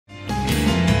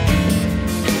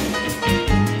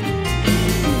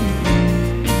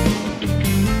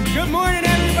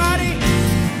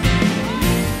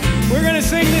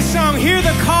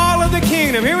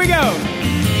kingdom. Here we go.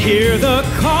 Hear the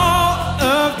call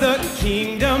of the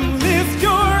kingdom. Lift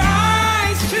your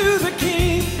eyes to the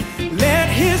King. Let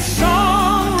his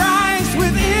song rise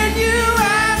within you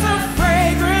as a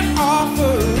fragrant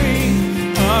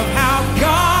offering of how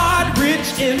God,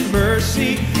 rich in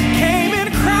mercy, came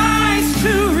in Christ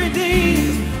to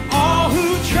redeem all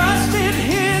who trust in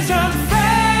his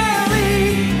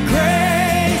unfailing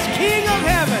grace. King of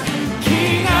heaven,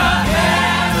 King of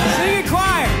heaven. Sing it,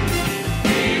 choir.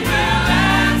 We will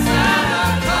answer the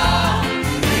call.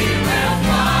 We will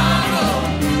follow.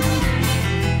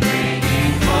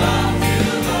 Bringing hope to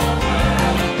the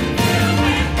world. Filled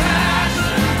with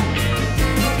passion.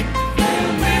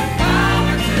 Filled with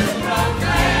power to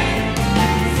proclaim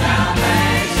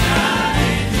salvation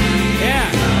in Jesus'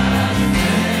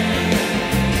 name.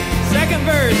 Second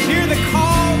verse. Hear the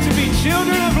call to be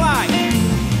children of light.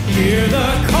 Hear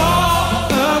the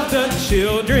call of the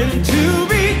children to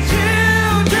be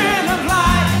children of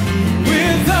light.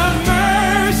 With the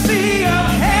mercy of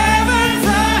heaven,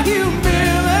 the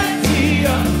humility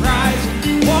of Christ,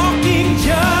 walking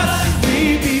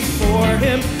justly before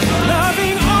him,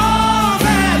 loving all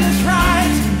that is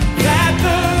right, that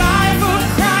the life of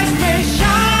Christ may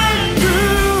shine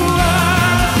through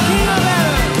us.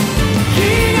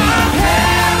 King of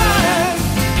heaven,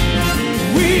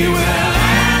 we will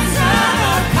answer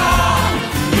the call.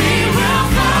 We will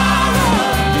follow,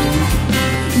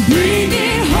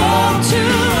 bringing hope to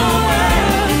the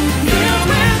world, filled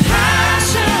with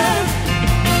passion,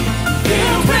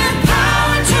 filled with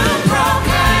power to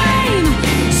proclaim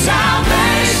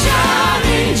salvation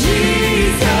in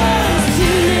Jesus'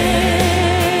 name.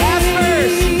 Last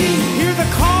verse. Hear the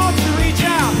call to reach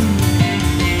out.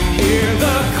 Hear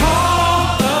the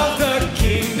call of the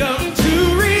kingdom to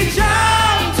reach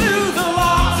out to the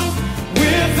lost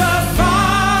with the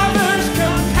Father's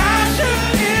compassion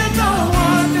in the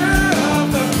wonder of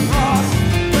the cross,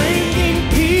 bringing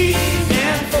peace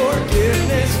and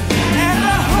forgiveness and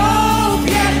the hope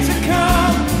yet to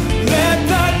come. Let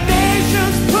the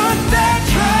nations put their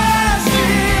trust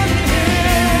in him.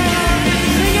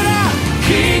 Sing it out.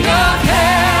 King of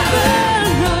heaven,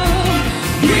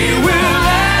 we will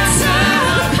answer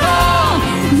the call.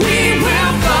 We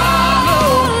will follow,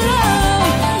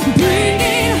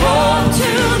 bringing hope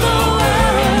to the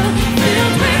world,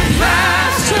 filled with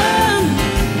passion,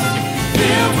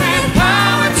 filled with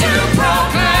power to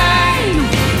proclaim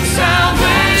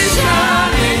salvation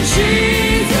in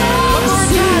Jesus'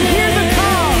 name. Hear the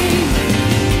call.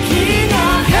 King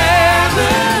of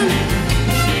heaven,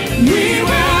 we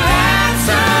will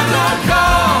answer the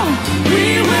call. We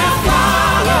will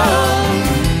follow,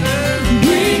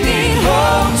 bringing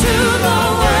hope to the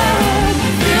world,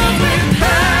 filled with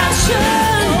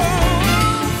passion,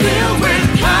 filled with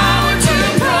power to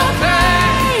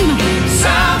proclaim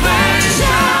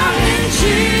salvation in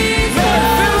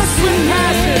Jesus'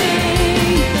 name.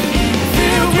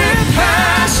 Filled with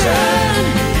passion,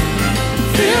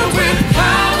 filled with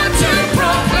power to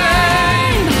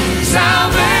proclaim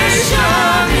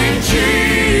salvation in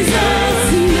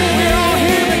Jesus' name. We're all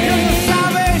here because of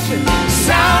salvation.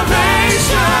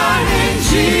 Salvation in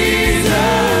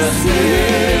Jesus'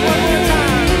 name. One more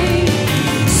time.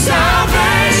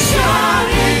 Salvation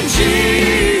in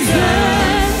Jesus'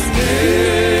 name.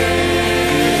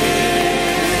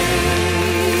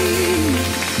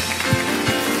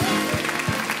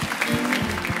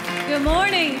 Good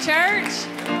morning, church.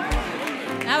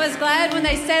 I was glad when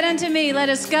they said unto me, let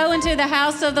us go into the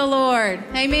house of the Lord.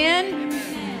 Amen?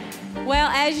 Well,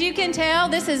 as you can tell,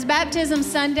 this is Baptism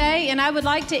Sunday, and I would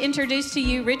like to introduce to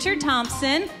you Richard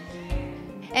Thompson.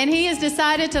 And he has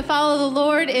decided to follow the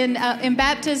Lord in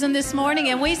baptism this morning,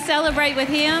 and we celebrate with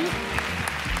him.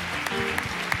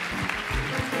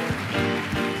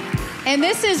 And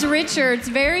this is Richard's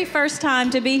very first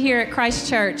time to be here at Christ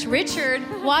Church. Richard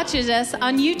watches us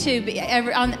on YouTube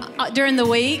during the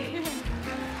week.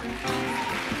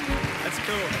 That's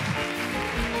cool.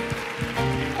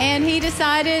 And he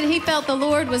decided, he felt the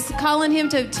Lord was calling him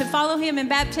to follow him in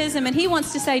baptism, and he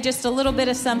wants to say just a little bit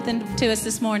of something to us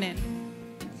this morning.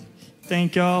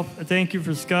 Thank y'all. Thank you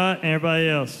for Scott and everybody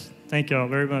else. Thank y'all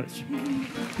very much.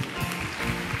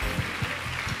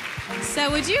 So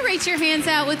would you reach your hands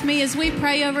out with me as we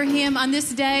pray over him on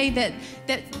this day that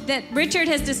Richard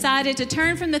has decided to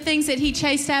turn from the things that he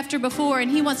chased after before,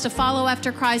 and he wants to follow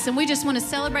after Christ, and we just want to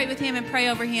celebrate with him and pray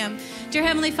over him. Dear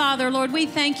Heavenly Father, Lord, we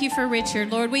thank you for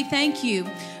Richard. Lord, we thank you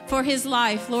for his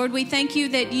life. Lord, we thank you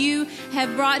that you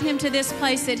have brought him to this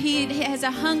place, that he has a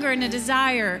hunger and a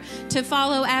desire to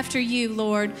follow after you,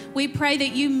 Lord. We pray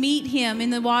that you meet him in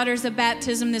the waters of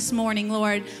baptism this morning,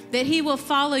 Lord, that he will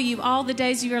follow you all the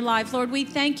days of your life. Lord, we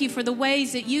thank you for the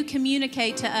ways that you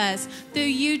communicate to us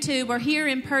through YouTube or here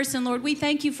in person, Lord. We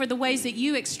thank you for the ways that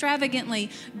you extravagantly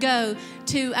go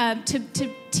to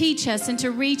teach us and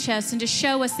to reach us and to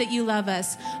show us that you love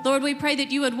us. Lord, we pray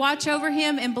that you would watch over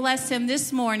him and bless him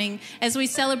this morning as we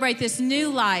celebrate this new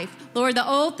life. Lord, the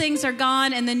old things are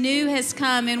gone and the new has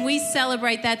come, and we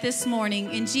celebrate that this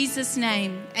morning. In Jesus'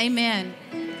 name, amen.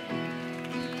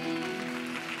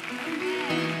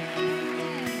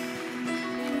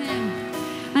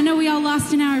 I know we all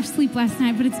lost an hour of sleep last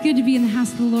night, but it's good to be in the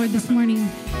house of the Lord this morning.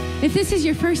 If this is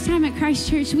your first time at Christ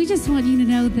Church, we just want you to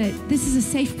know that this is a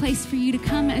safe place for you to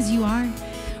come as you are.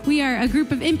 We are a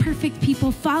group of imperfect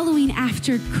people following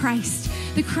after Christ,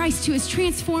 the Christ who has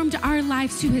transformed our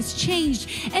lives, who has changed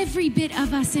every bit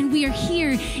of us, and we are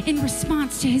here in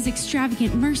response to his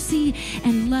extravagant mercy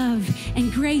and love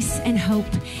and grace and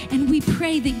hope. And we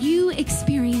pray that you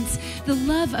experience the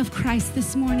love of Christ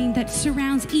this morning that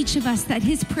surrounds each of us, that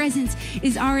his presence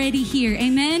is already here.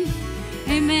 Amen?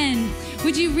 Amen.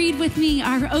 Would you read with me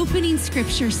our opening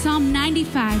scripture, Psalm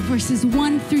 95, verses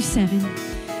 1 through 7.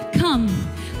 Come,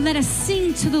 let us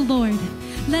sing to the Lord.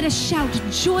 Let us shout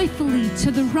joyfully to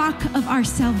the rock of our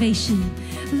salvation.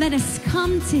 Let us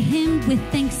come to him with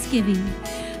thanksgiving.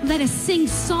 Let us sing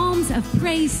psalms of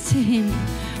praise to him.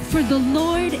 For the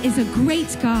Lord is a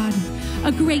great God,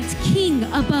 a great King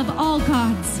above all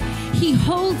gods. He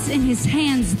holds in his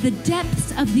hands the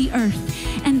depths of the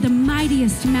earth and the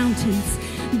mightiest mountains.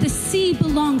 The sea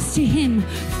belongs to him,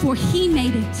 for he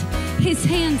made it. His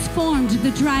hands formed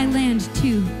the dry land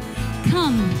too.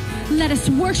 Come, let us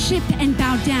worship and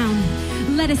bow down.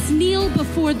 Let us kneel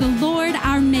before the Lord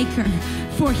our Maker,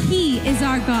 for he is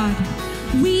our God.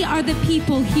 We are the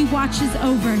people he watches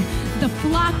over, the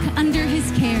flock under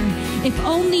his care. If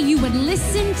only you would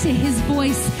listen to his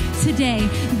voice today.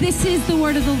 This is the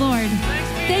word of the Lord.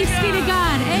 Thanks be to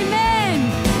God.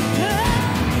 Amen.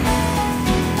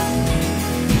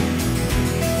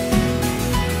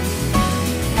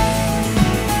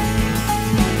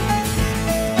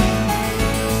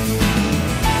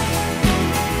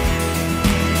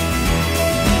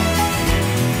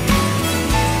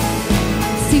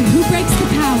 Who breaks the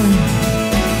power?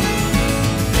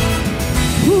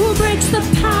 Who breaks the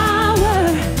power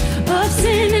of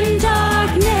sin and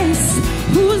darkness?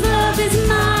 Whose love is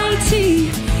mighty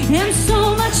and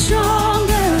so much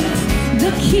stronger?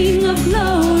 The King of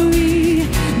glory,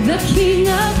 the King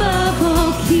above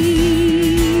all kings.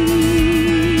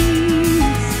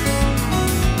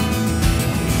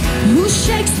 Who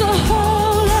shakes the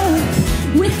whole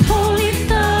earth with holy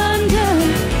thunder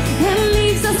and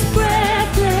leaves us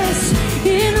breathless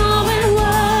in awe and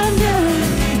wonder?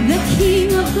 The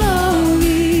King of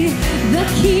glory, the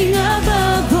King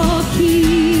above all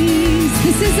kings.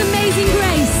 This is amazing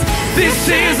grace. This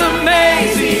is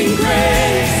amazing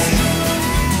grace.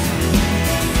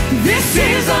 This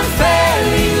is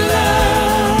unfailing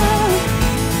love.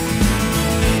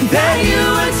 That you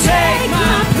would take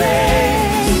my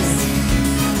place,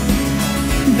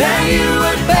 that you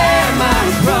would bear my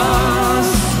cross.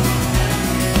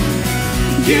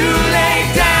 You laid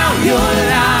down your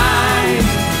life,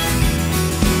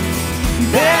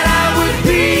 that I would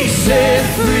be set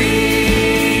free.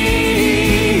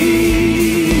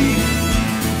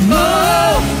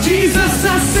 Oh, Jesus,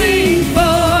 I sing for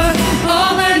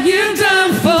all that you've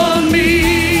done for me.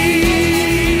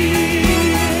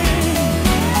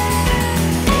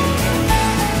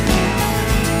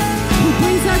 Who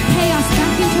brings our chaos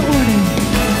back into order?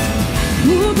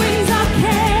 Who brings our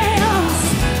chaos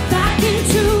back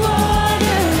into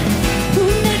order? Who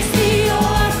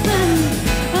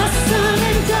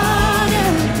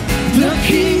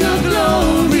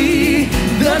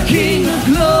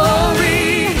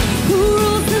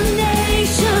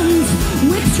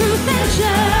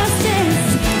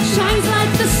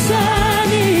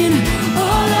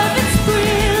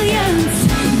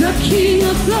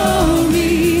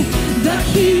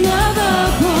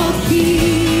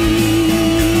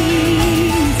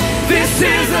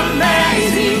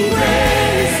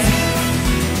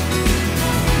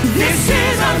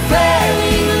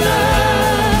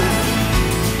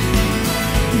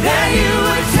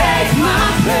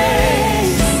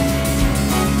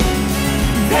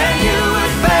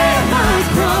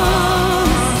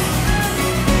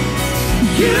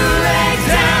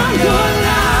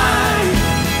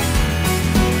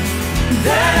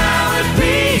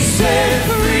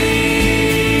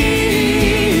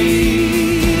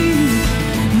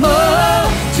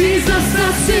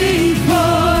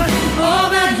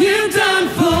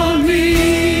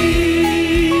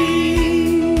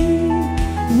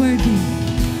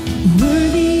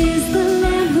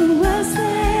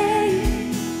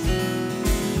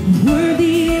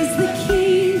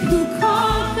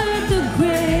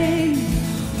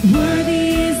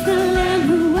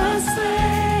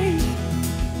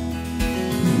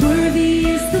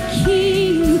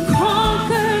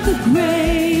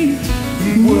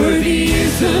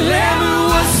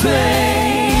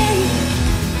slain.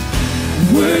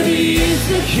 Worthy is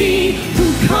the King who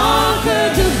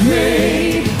conquered the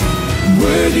grave.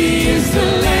 Worthy is the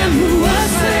Lamb who was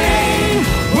slain.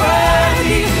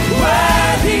 Worthy,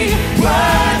 worthy,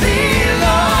 worthy,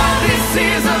 Lord. This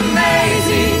is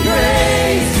amazing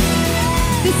grace.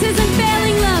 This is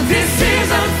unfailing love. This is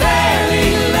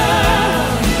unfailing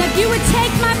love. That you would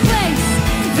take my place.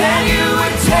 That you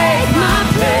would take my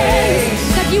place.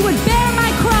 That you would bear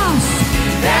my cross.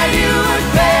 That you would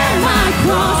bear my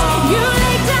cross. You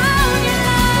laid down your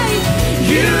life.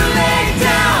 You laid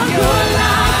down your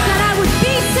life. That I would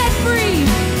be set free.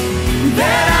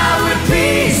 That I would be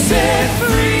set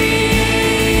free.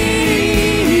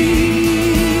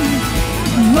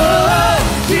 Oh,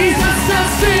 Jesus, I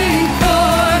sing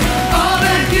for all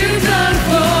that you've done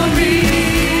for me.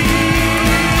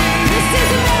 This is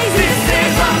amazing. This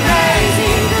is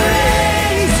amazing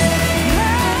grace.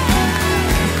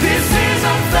 This is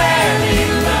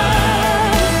unfailing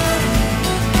love.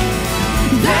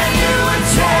 That you would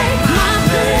take my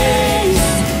place.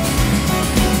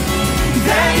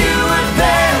 That you would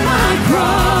bear my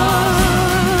cross.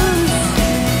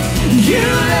 You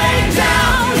laid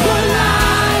down your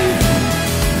life.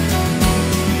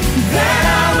 That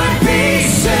I would be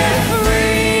set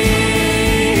free.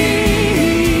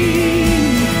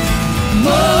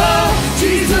 Oh,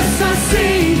 Jesus, I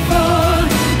sing for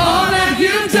all that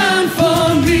you've done for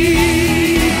me.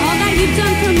 All that you've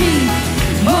done for me.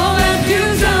 All that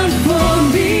you've done for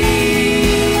me.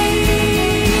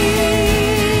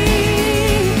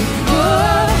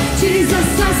 Oh, Jesus,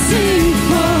 I sing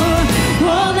for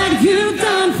all that you've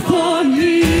done for me.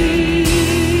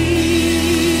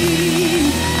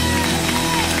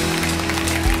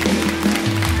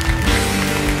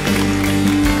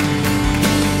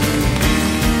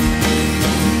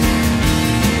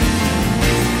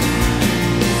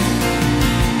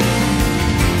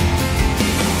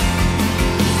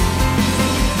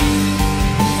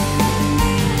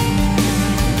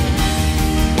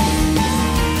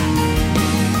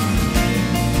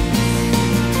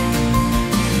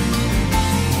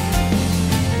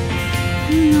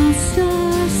 Lost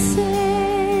or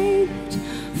saved,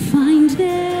 find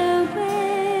their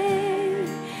way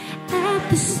at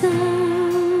the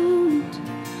sound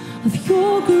of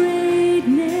your great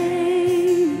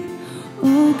name.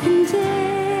 Oh,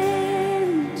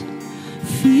 condemned,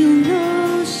 feel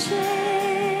no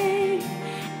shame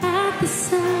at the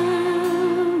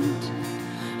sound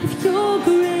of your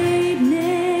great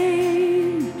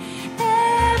name.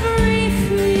 Every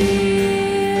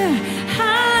fear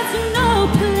has no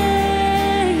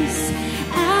place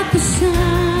at the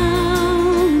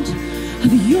sound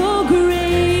of your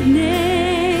great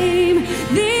name.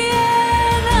 The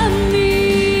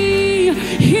enemy,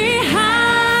 he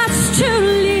has to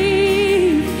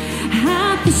leave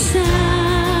at the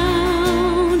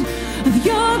sound of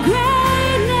your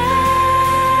great name.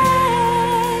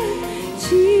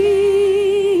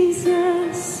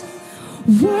 Jesus,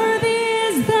 worthy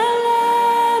is the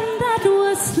Lamb that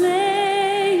was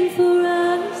slain for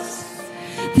us,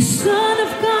 the Son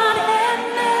of God and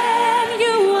man.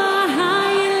 You are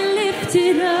high and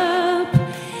lifted up,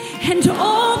 and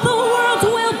all the world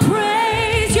will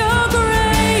praise your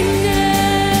great name.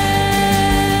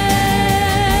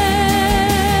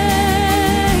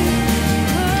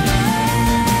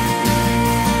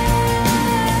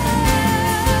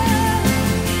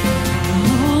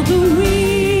 All the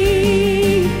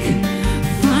weak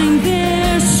find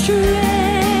their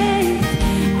strength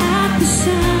at the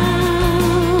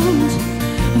sound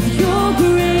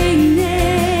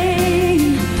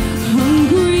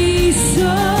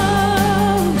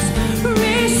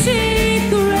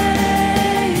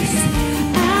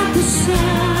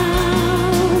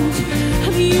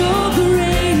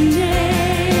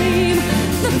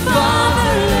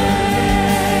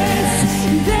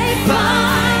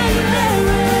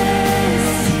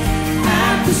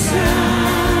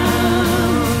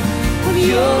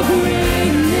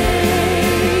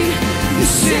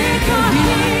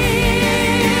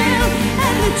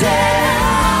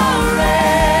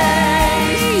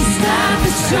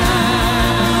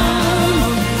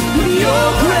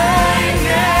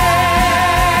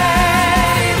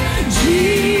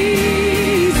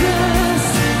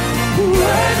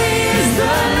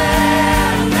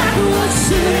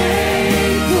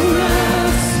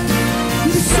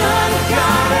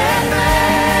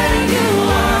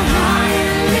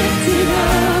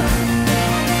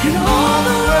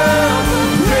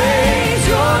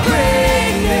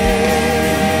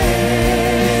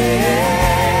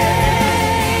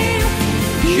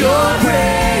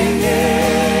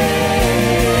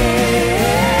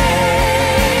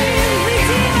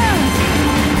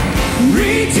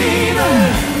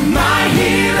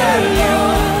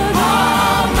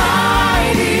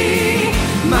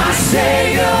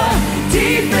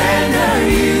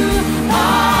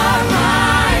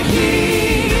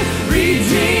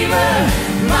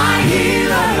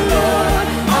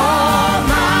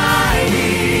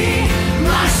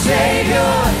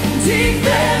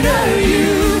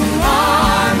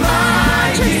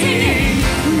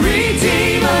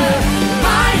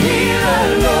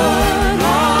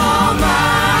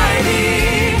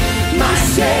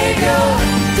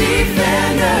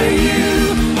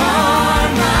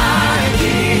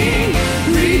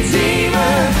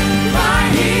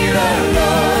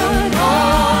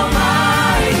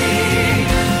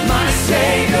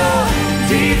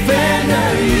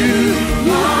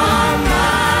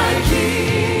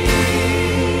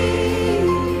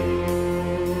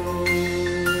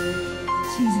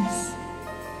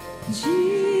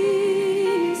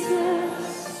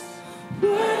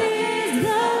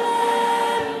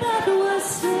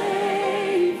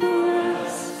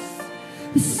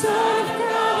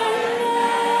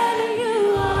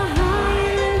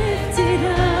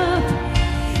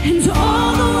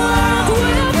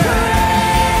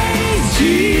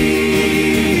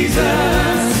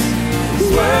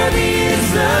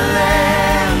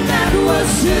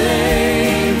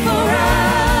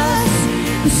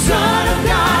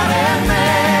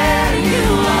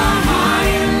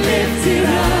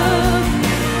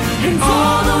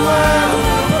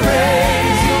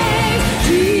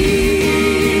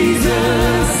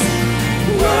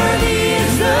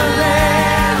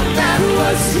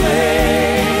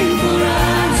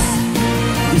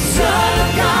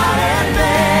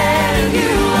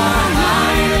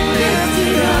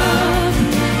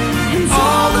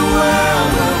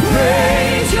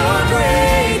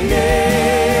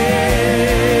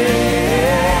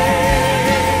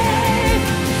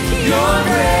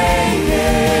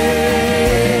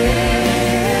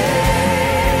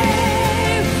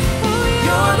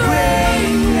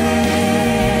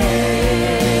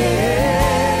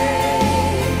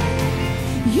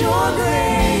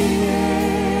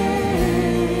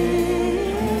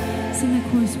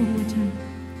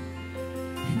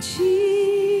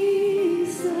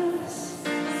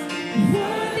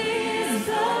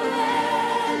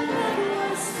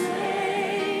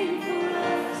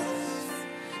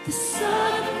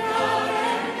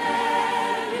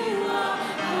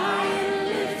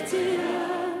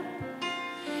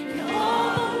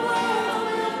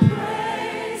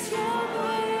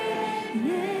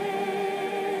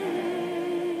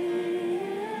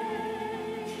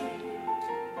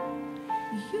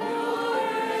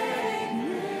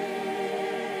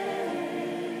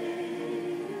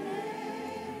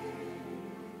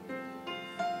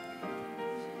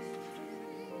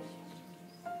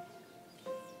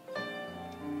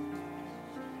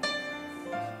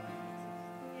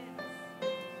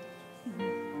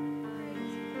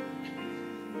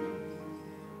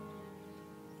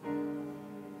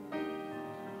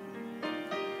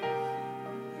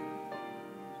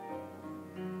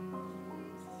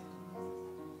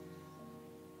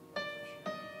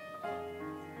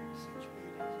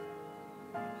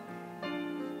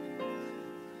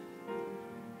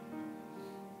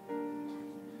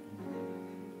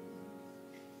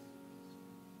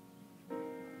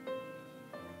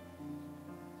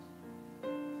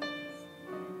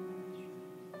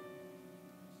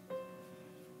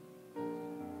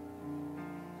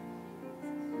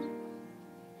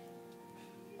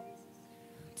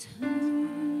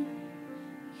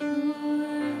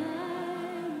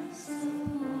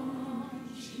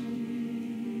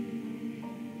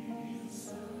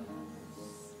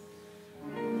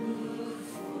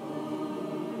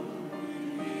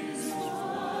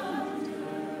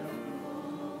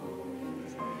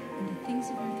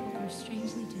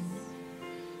Strangely dim.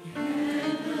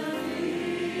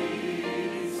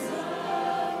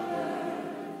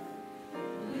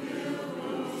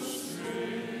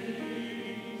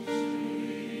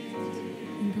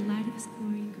 In the light of His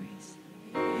glory and grace.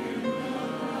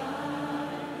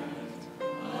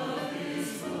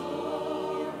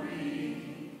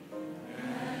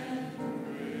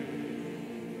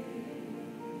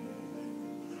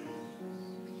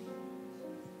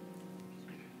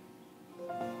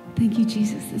 Thank you,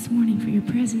 Jesus, this morning for your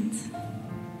presence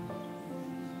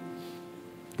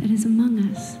that is among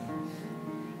us.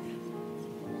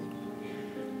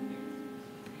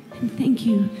 And thank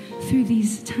you through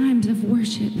these times of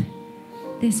worship,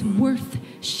 this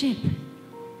worth-ship,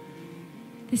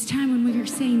 this time when we are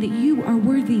saying that you are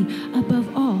worthy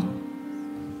above all.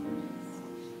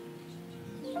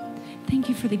 Thank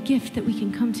you for the gift that we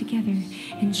can come together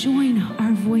and join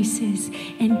our voices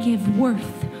and give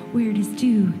worth where it is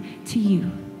due to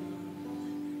you.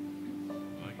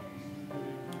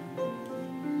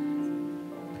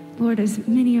 Lord, as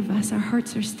many of us, our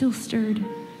hearts are still stirred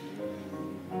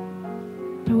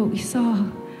by what we saw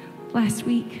last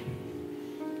week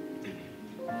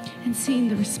and seeing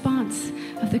the response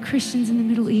of the Christians in the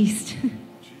Middle East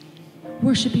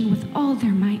worshiping with all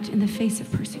their might in the face of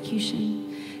persecution.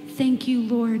 Thank you,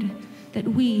 Lord, that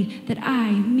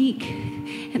I, meek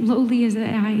and lowly as I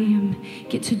am,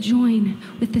 get to join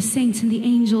with the saints and the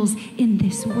angels in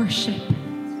this worship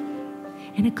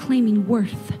and acclaiming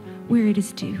worth where it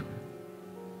is due.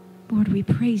 Lord, we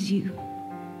praise you.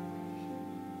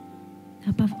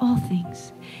 Above all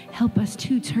things, help us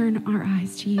to turn our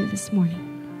eyes to you this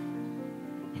morning.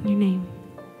 In your name,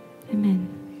 amen.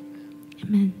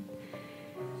 Amen.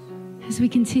 As we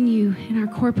continue in our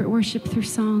corporate worship through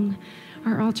song,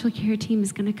 our altar care team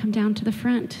is going to come down to the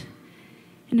front.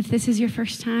 And if this is your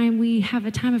first time, we have a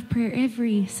time of prayer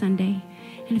every Sunday.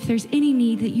 And if there's any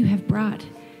need that you have brought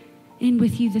in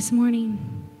with you this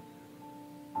morning,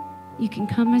 you can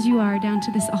come as you are down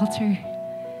to this altar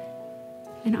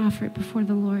and offer it before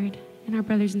the Lord and our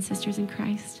brothers and sisters in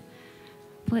Christ.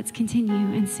 But let's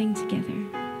continue and sing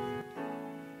together.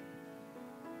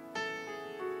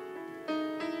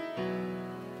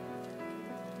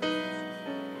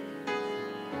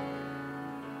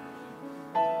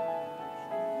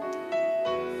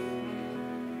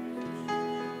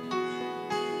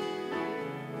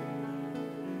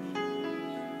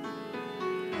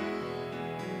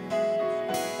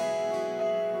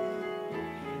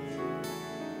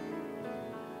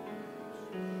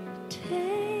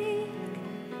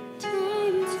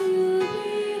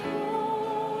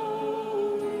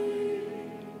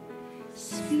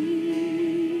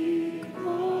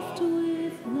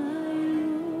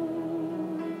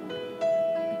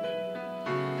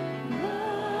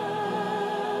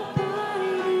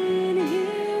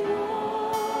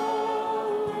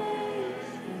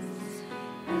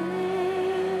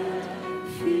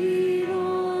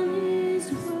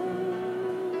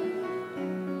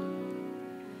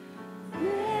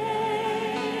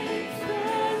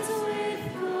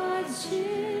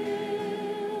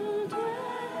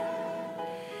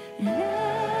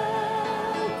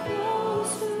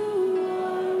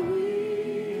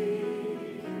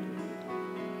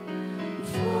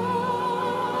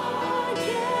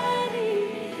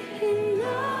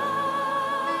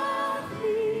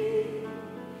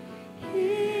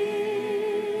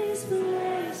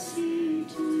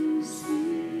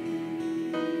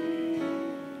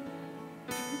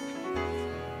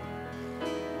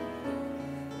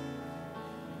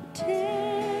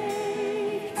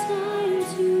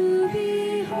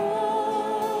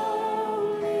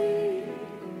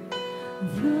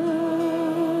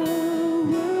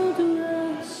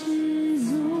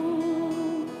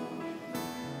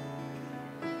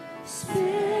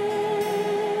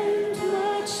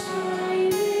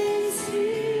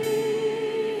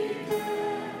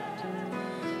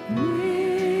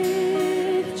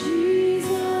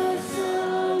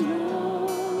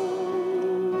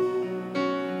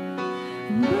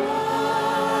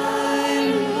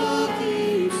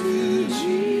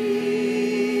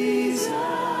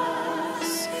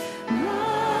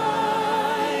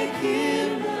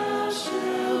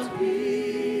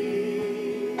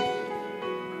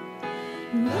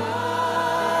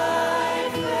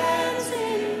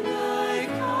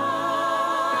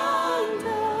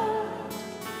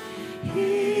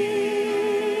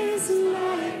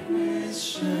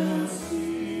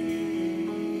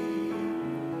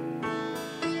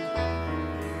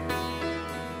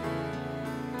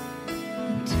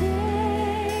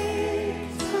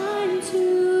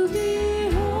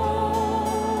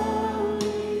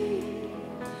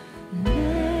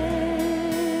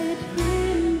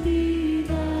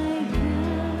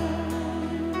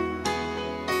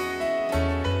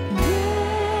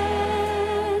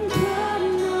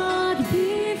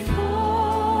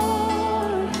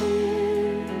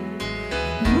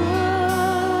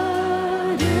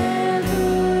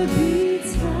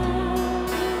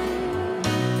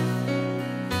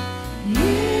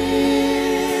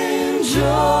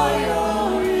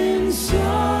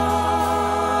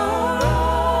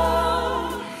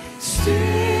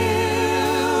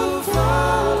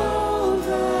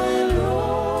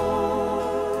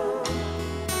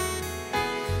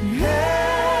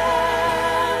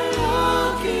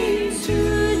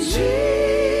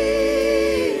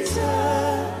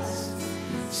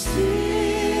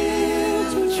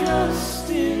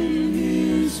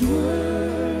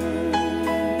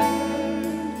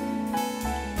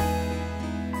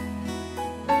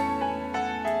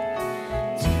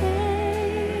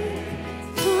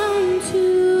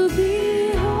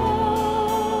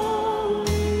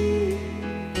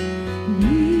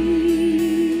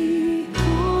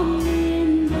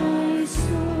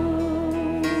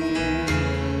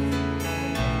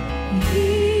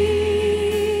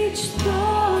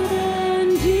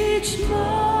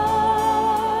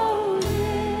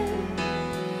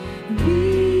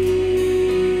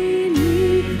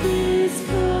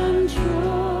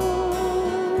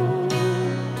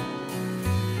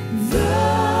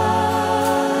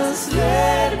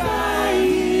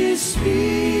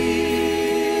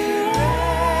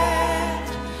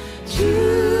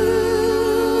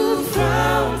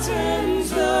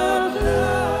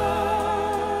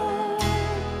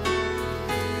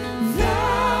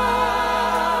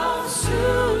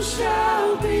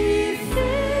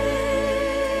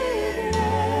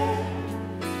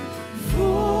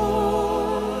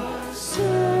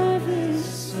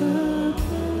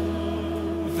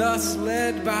 thus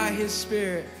led by his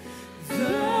Spirit.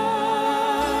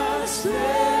 Thus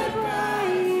led by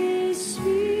his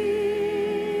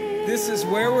Spirit. This is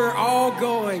where we're all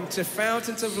going, to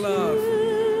fountains of love.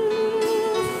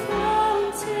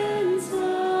 Fountains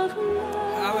of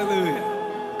love. Hallelujah.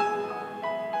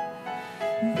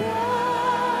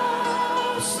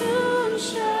 Thou soon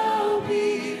shall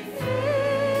be filled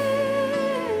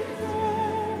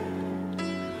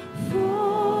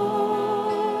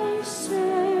for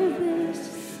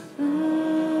service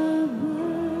above.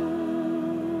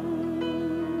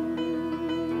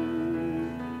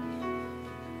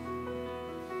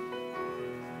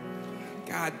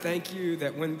 God, thank you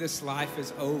that when this life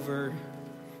is over,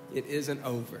 it isn't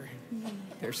over.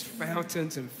 There's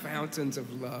fountains and fountains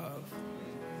of love.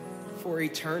 For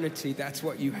eternity, that's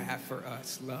what you have for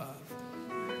us, love.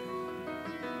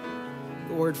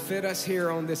 Lord, fit us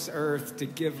here on this earth to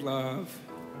give love.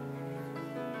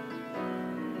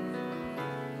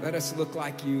 Let us look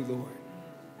like you, Lord.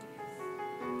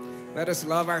 Let us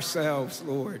love ourselves,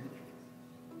 Lord.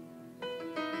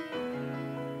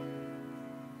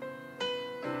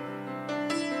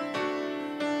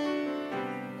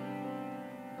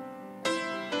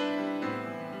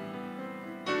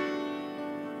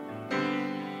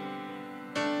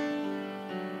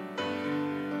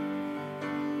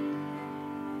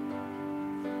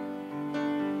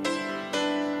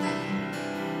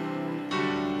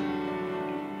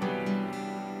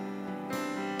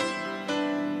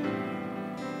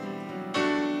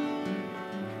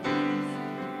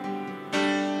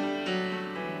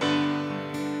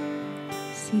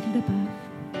 Seated above.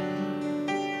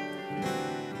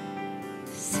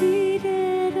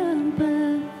 Seated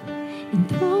above,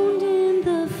 enthroned in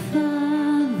the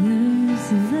Father's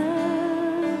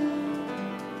love,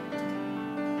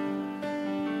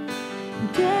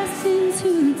 destined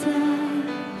to die,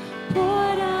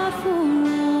 poured out for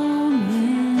all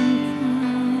mankind.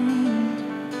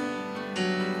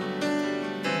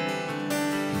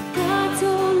 God's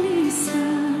only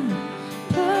Son,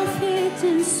 perfect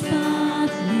and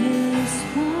spotless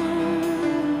one.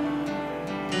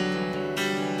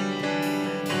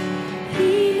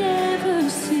 He never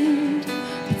sinned,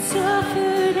 but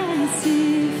suffered as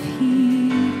if he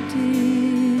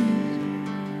did.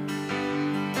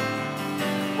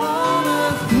 All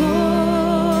authority,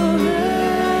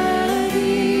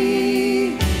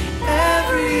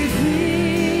 every victory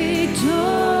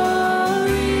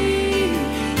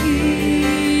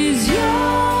is yours.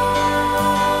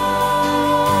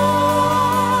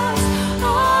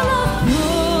 All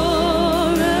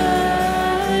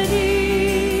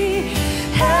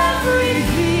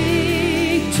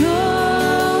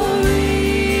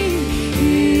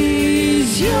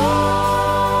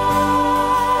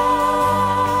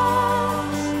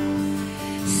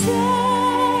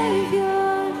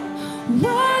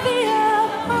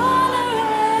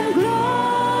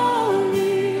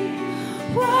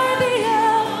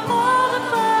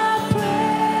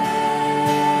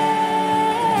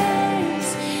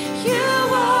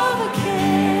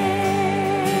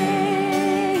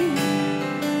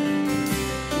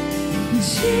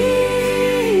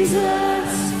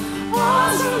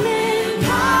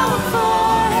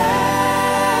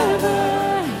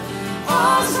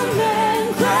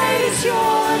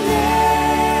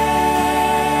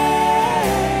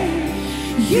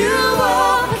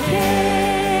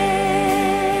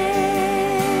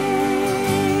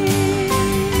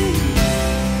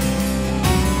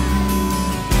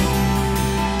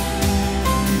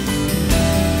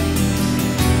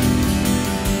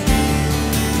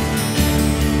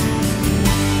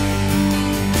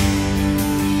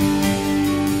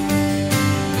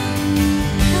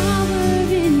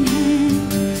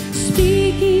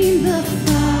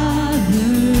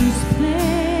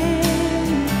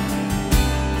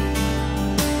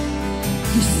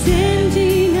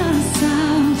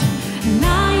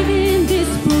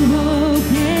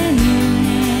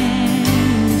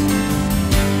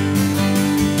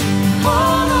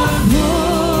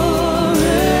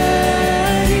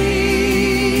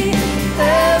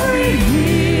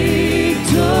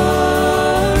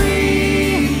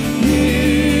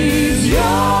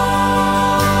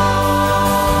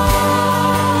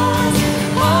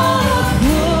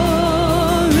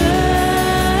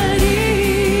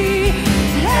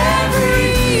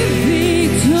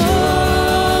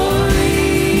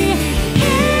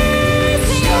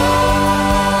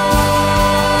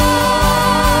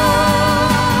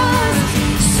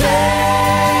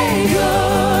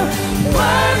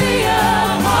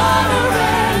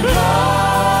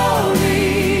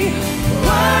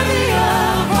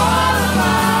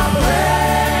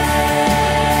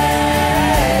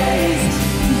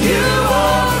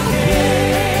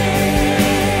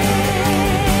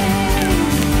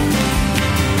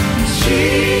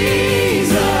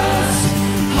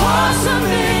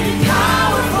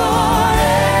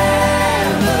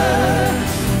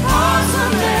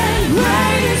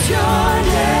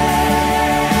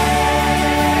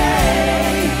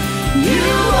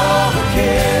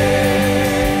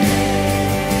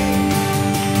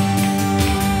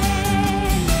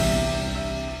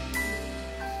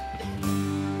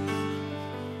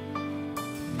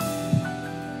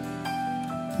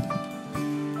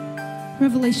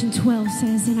Revelation 12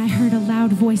 says, "And I heard a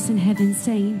loud voice in heaven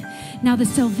saying, now the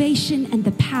salvation and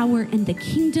the power and the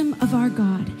kingdom of our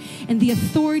God and the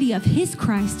authority of his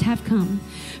Christ have come.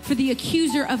 For the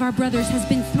accuser of our brothers has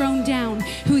been thrown down,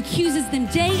 who accuses them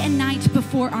day and night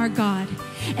before our God.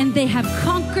 And they have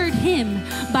conquered him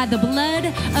by the blood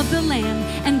of the Lamb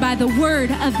and by the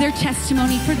word of their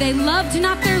testimony, for they loved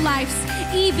not their lives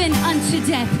even unto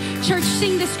death." Church,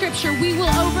 sing the scripture, we will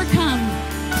overcome.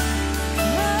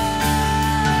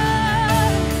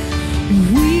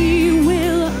 We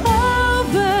will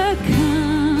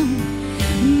overcome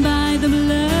by the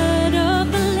blood of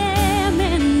the Lamb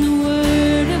and the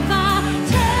word of our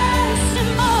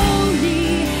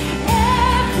testimony.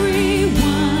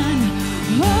 Everyone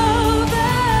overcome.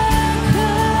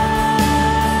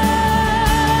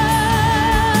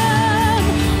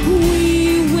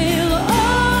 We will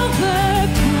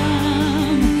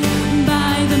overcome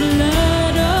by the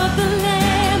blood of the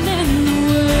Lamb and the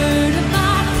word of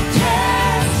our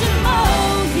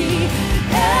testimony.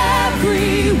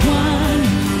 Everyone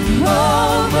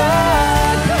overcome.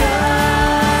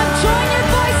 Join your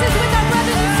voices with our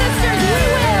brothers and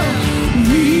sisters.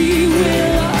 We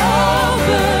will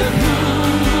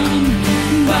overcome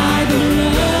by the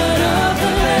blood of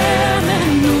the Lamb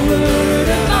and the word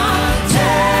of our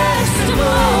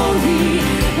testimony.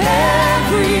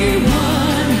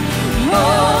 Everyone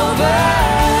overcome.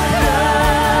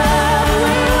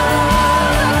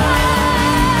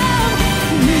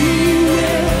 We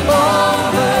will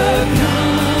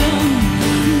overcome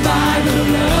by the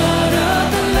blood of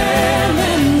the Lamb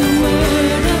and the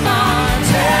word of our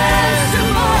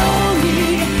testimony.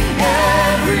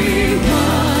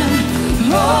 Everyone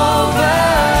overcome.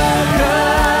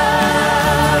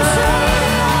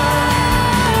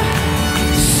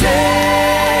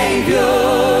 Savior,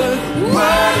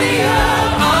 worthy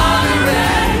of honor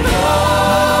and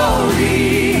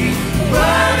glory,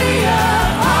 worthy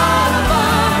of all of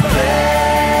our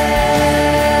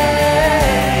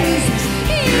praise.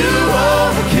 You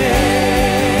overcame.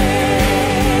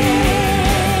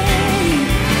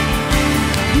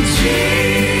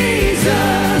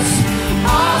 Jesus,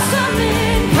 awesome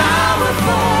in power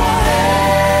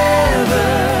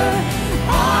forever.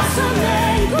 Awesome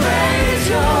and great is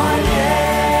your name.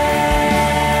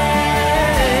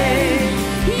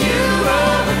 You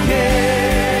overcame.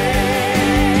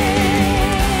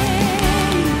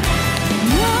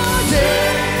 Oh,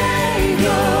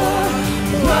 Savior,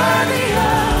 worthy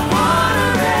of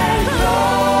honor and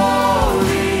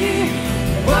glory,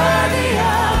 worthy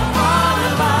of all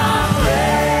of our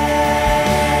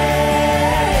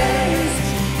praise.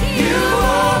 You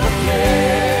overcame.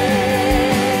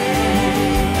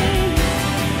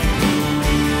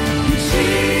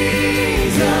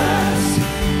 Jesus,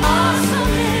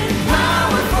 awesome in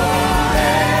power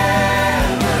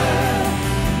forever.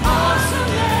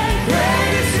 Awesome and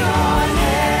great is your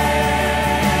name.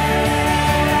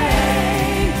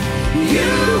 You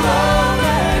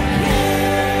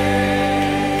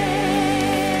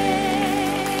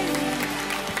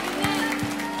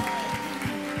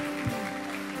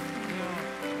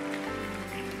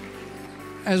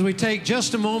As we take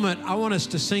just a moment, I want us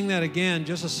to sing that again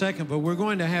just a second, but we're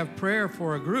going to have prayer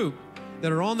for a group that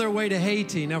are on their way to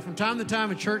Haiti. Now, from time to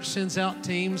time, a church sends out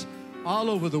teams all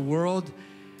over the world.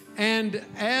 And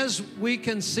as we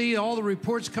can see all the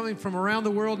reports coming from around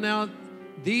the world now,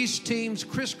 these teams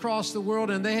crisscross the world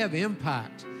and they have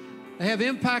impact. They have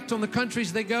impact on the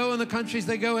countries they go, and the countries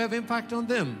they go have impact on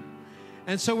them.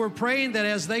 And so we're praying that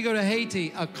as they go to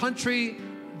Haiti, a country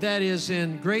that is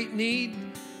in great need,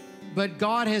 but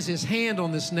God has his hand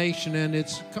on this nation, and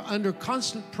it's under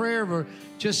constant prayer for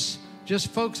just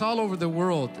folks all over the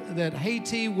world, that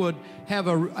Haiti would have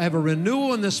a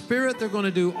renewal in the spirit. They're going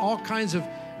to do all kinds of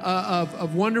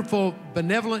wonderful,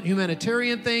 benevolent,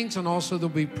 humanitarian things, and also there'll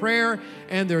be prayer,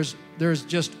 and there's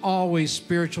just always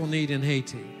spiritual need in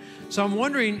Haiti. So I'm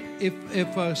wondering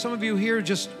if some of you here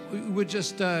would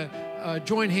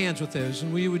join hands with those,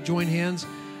 and we would join hands.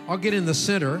 I'll get in the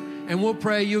center, and we'll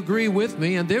pray. You agree with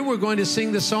me, and then we're going to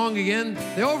sing the song again.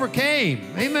 They overcame.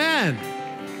 Amen.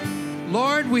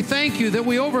 Lord, we thank you that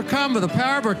we overcome by the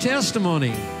power of our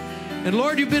testimony. And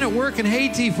Lord, you've been at work in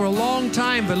Haiti for a long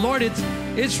time, but Lord,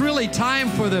 it's really time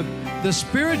for the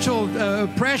spiritual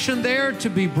oppression there to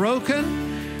be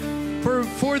broken,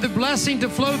 for the blessing to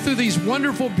flow through these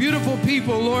wonderful, beautiful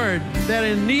people, Lord, that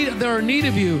are in need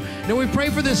of you. And we pray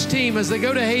for this team as they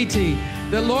go to Haiti,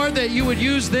 that Lord, that you would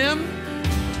use them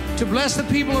to bless the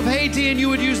people of Haiti, and you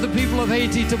would use the people of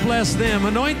Haiti to bless them.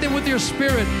 Anoint them with your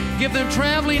spirit. Give them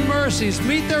traveling mercies.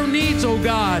 Meet their needs, oh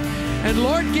God. And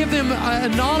Lord, give them a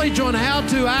knowledge on how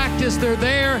to act as they're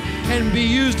there and be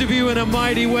used of you in a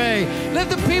mighty way. Let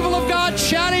the people of God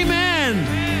shout amen.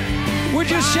 Would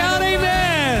you shout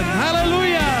amen?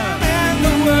 Hallelujah. And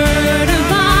the word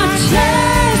of our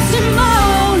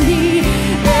testimony,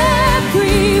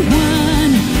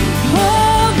 everyone overcome.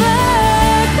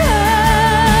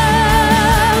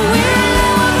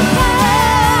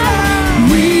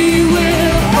 We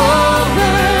will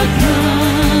overcome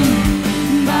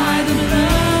by the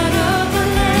blood of the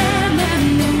Lamb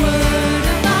and the word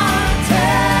of our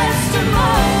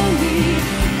testimony,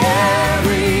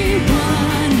 everyone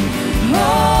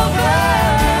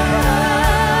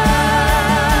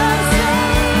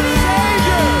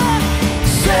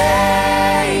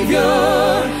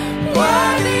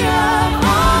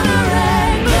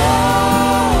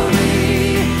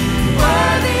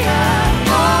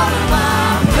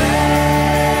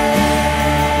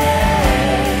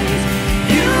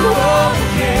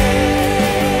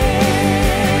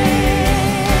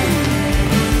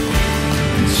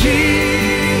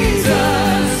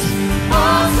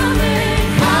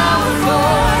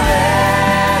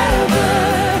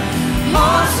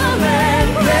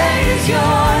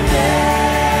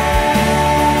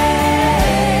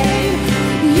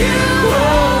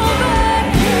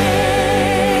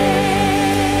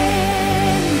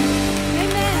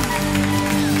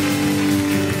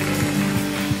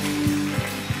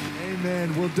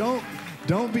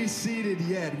Don't be seated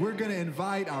yet. We're going to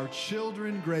invite our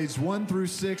children, grades 1 through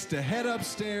 6, to head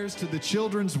upstairs to the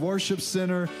Children's Worship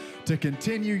Center to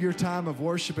continue your time of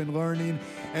worship and learning.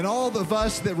 And all of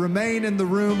us that remain in the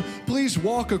room, please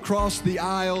walk across the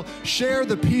aisle, share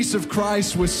the peace of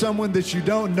Christ with someone that you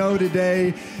don't know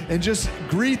today, and just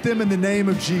greet them in the name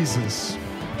of Jesus.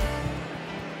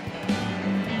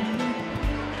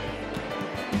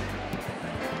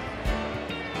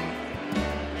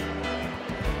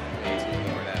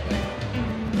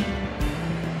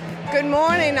 Good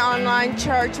morning, online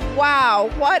church.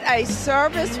 Wow, what a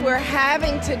service we're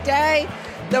having today.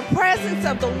 The presence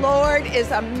of the Lord is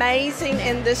amazing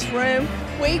in this room.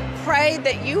 We pray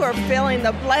that you are feeling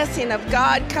the blessing of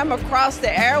God come across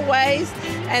the airways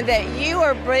and that you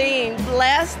are being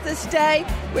blessed this day.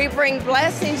 We bring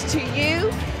blessings to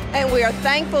you, and we are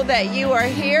thankful that you are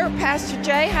here. Pastor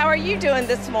Jay, how are you doing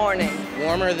this morning?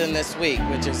 Warmer than this week,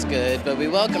 which is good, but we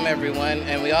welcome everyone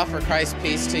and we offer Christ's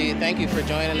peace to you. Thank you for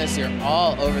joining us. You're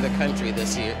all over the country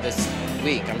this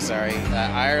week.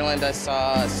 Ireland I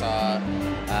saw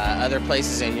other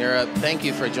places in Europe. Thank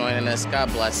you for joining us.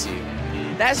 God bless you.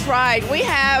 That's right. We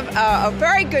have a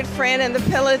very good friend in the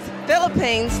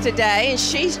Philippines today, and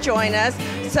she's joined us.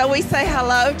 So we say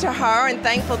hello to her and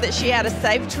thankful that she had a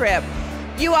safe trip.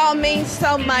 You all mean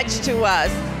so much to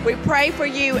us. We pray for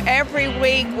you every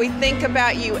week. We think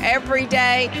about you every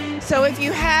day. So if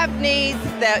you have needs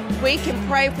that we can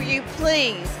pray for you,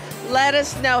 please let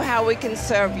us know how we can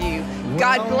serve you. Well,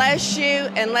 God bless you,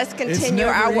 and let's continue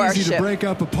our worship. It's never easy to break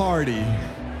up a party,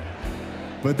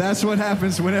 but that's what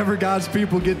happens whenever God's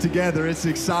people get together. It's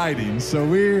exciting. So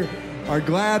we are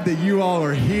glad that you all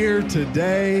are here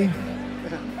today.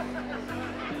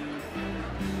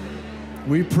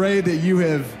 We pray that you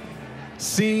have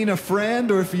seen a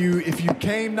friend, or if you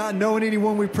came not knowing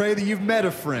anyone, we pray that you've met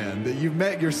a friend, that you've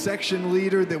met your section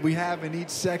leader that we have in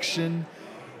each section,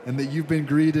 and that you've been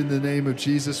greeted in the name of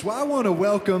Jesus. Well, I want to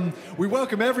welcome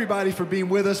everybody for being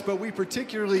with us, but we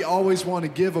particularly always want to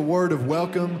give a word of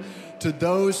welcome to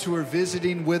those who are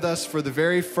visiting with us for the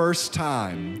very first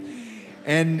time.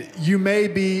 And you may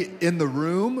be in the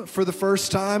room for the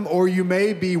first time, or you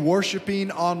may be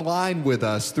worshiping online with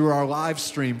us through our live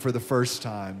stream for the first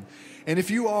time. And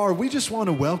if you are, we just want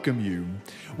to welcome you.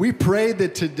 We pray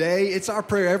that today, it's our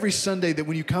prayer every Sunday that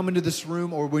when you come into this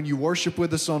room or when you worship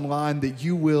with us online, that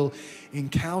you will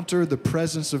encounter the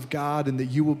presence of God and that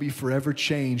you will be forever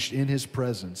changed in His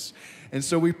presence. And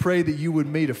so we pray that you would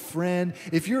meet a friend.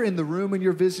 If you're in the room and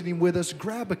you're visiting with us,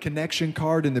 grab a connection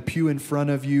card in the pew in front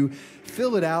of you.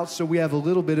 Fill it out so we have a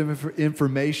little bit of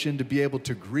information to be able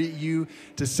to greet you,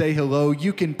 to say hello.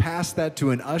 You can pass that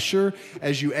to an usher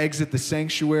as you exit the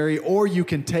sanctuary, or you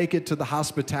can take it to the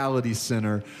hospitality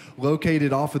center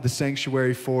located off of the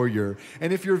sanctuary foyer.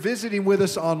 And if you're visiting with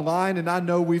us online, and I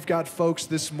know we've got folks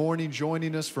this morning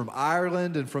joining us from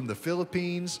Ireland and from the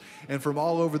Philippines and from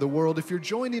all over the world, if you're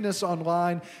joining us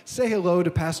online, say hello to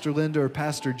Pastor Linda or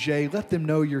Pastor Jay. Let them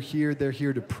know you're here. They're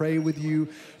here to pray with you,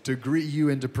 to greet you,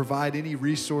 and to provide any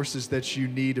resources that you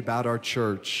need about our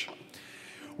church.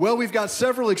 Well, we've got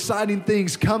several exciting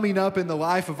things coming up in the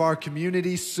life of our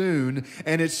community soon,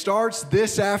 and it starts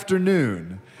this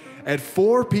afternoon. At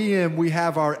 4 p.m., we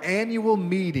have our annual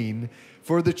meeting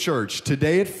for the church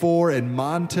today at 4 at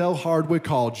Montel Hardwick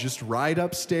Hall, just right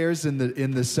upstairs in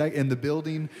the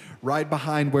building right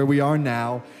behind where we are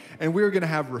now. And we're going to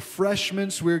have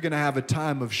refreshments. We're going to have a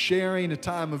time of sharing, a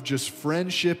time of just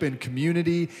friendship and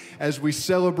community as we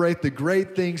celebrate the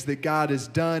great things that God has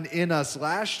done in us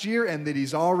last year and that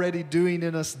He's already doing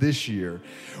in us this year.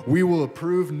 We will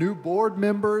approve new board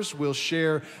members. We'll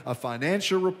share a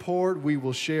financial report. We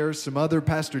will share some other,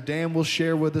 Pastor Dan will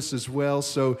share with us as well.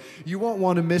 So you won't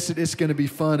want to miss it. It's going to be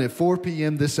fun at 4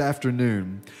 p.m. this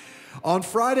afternoon. On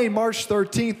Friday, March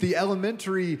 13th, the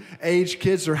elementary age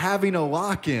kids are having a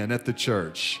lock-in at the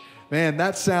church. Man,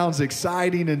 that sounds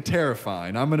exciting and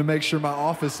terrifying. I'm going to make sure my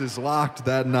office is locked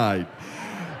that night.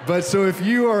 But so if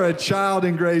you are a child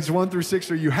in grades 1 through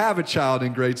 6, or you have a child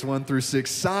in grades 1 through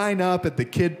 6, sign up at the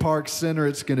Kid Park Center.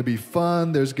 It's going to be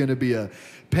fun. There's going to be a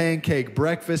pancake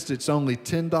breakfast. It's only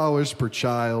 $10 per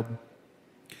child.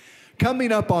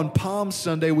 Coming up on Palm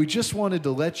Sunday, we just wanted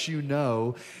to let you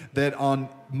know that on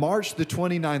March the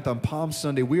 29th, on Palm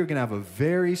Sunday, we are going to have a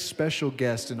very special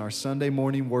guest in our Sunday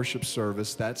morning worship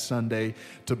service that Sunday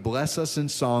to bless us in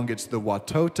song. It's the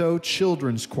Watoto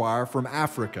Children's Choir from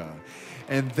Africa.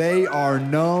 And they are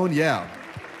known,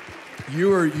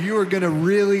 you are going to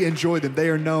really enjoy them. They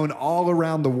are known all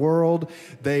around the world.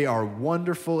 They are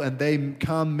wonderful, and they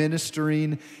come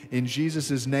ministering in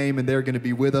Jesus' name, and they're going to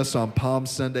be with us on Palm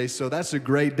Sunday. So that's a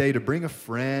great day to bring a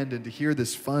friend and to hear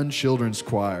this fun children's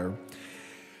choir.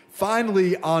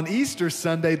 Finally, on Easter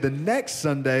Sunday, the next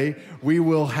Sunday, we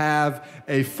will have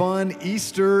a fun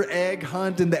Easter egg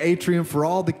hunt in the atrium for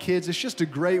all the kids. It's just a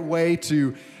great way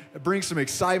to bring some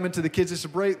excitement to the kids. It's a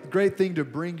great thing to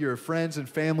bring your friends and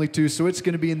family to. So it's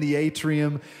going to be in the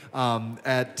atrium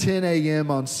at 10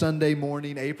 a.m. on Sunday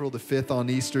morning, April the 5th on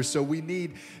Easter. So we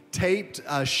need taped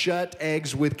shut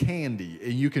eggs with candy.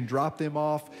 And you can drop them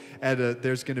off at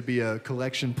there's going to be a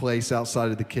collection place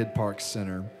outside of the Kid Park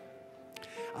Center.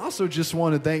 I also just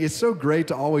want to thank, it's so great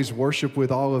to always worship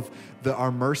with all of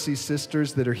our Mercy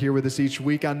sisters that are here with us each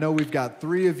week. I know we've got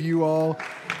 3 of you all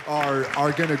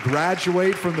are going to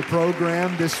graduate from the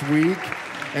program this week,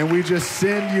 and we just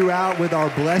send you out with our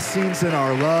blessings and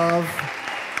our love.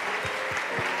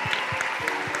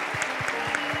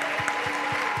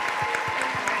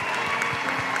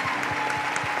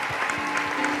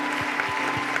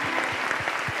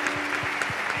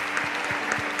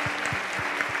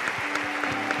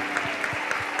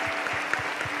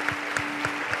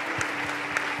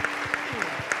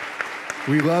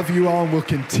 We love you all, and we'll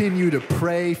continue to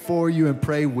pray for you and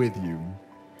pray with you.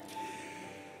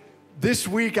 This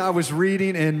week I was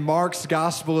reading in Mark's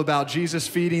gospel about Jesus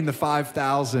feeding the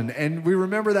 5,000. And we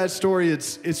remember that story.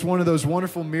 It's one of those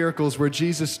wonderful miracles where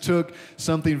Jesus took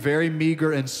something very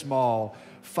meager and small,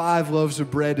 5 loaves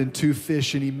of bread and 2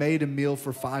 fish, and He made a meal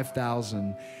for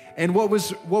 5,000. And what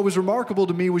was remarkable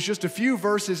to me was just a few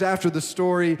verses after the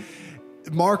story,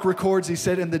 Mark records, he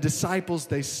said, and the disciples,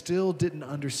 they still didn't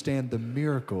understand the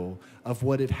miracle of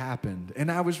what had happened.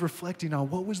 And I was reflecting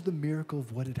on what was the miracle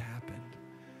of what had happened.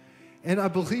 And I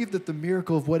believe that the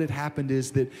miracle of what had happened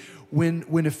is that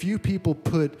when a few people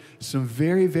put some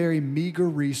very, very meager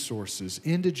resources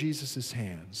into Jesus'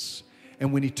 hands,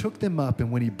 and when He took them up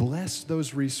and when He blessed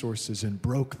those resources and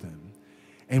broke them,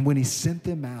 and when He sent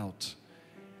them out,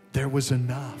 there was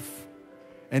enough.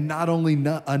 And not only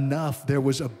enough, there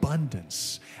was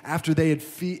abundance. After they had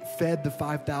fed the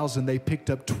 5,000, they picked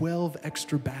up 12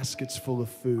 extra baskets full of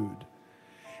food.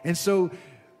 And so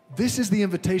this is the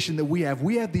invitation that we have.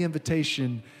 We have the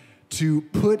invitation to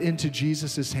put into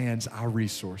Jesus' hands our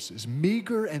resources,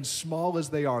 meager and small as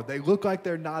they are. They look like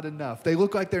they're not enough. They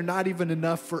look like they're not even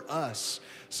enough for us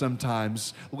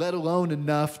sometimes, let alone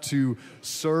enough to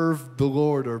serve the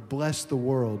Lord or bless the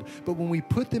world. But when we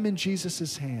put them in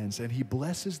Jesus' hands and He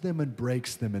blesses them and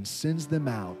breaks them and sends them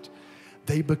out,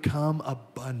 they become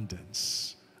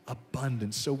abundance.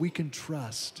 So we can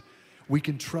trust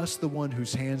the one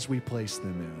whose hands we place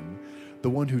them in, the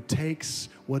one who takes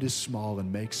what is small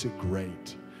and makes it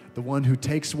great, the one who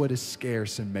takes what is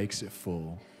scarce and makes it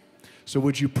full. So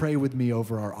would you pray with me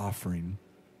over our offering?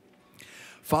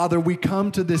 Father, we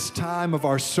come to this time of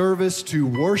our service to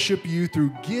worship You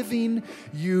through giving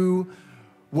You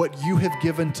what You have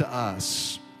given to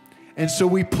us. And so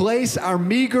we place our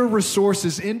meager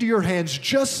resources into Your hands,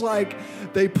 just like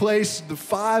they placed the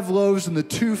 5 loaves and the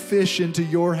 2 fish into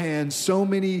Your hands so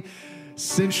many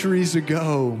centuries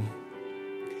ago.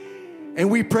 And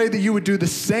we pray that You would do the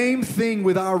same thing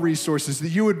with our resources, that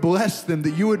You would bless them,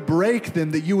 that You would break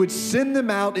them, that You would send them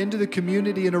out into the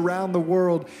community and around the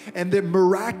world, and that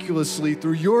miraculously,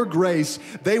 through Your grace,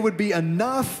 they would be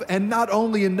enough, and not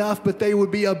only enough, but they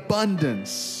would be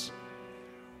abundance.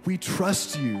 We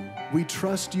trust you. We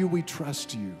trust you. We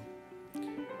trust you.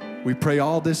 We pray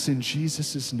all this in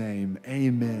Jesus' name.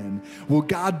 Amen. Well,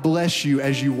 God bless you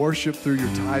as you worship through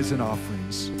your tithes and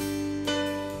offerings.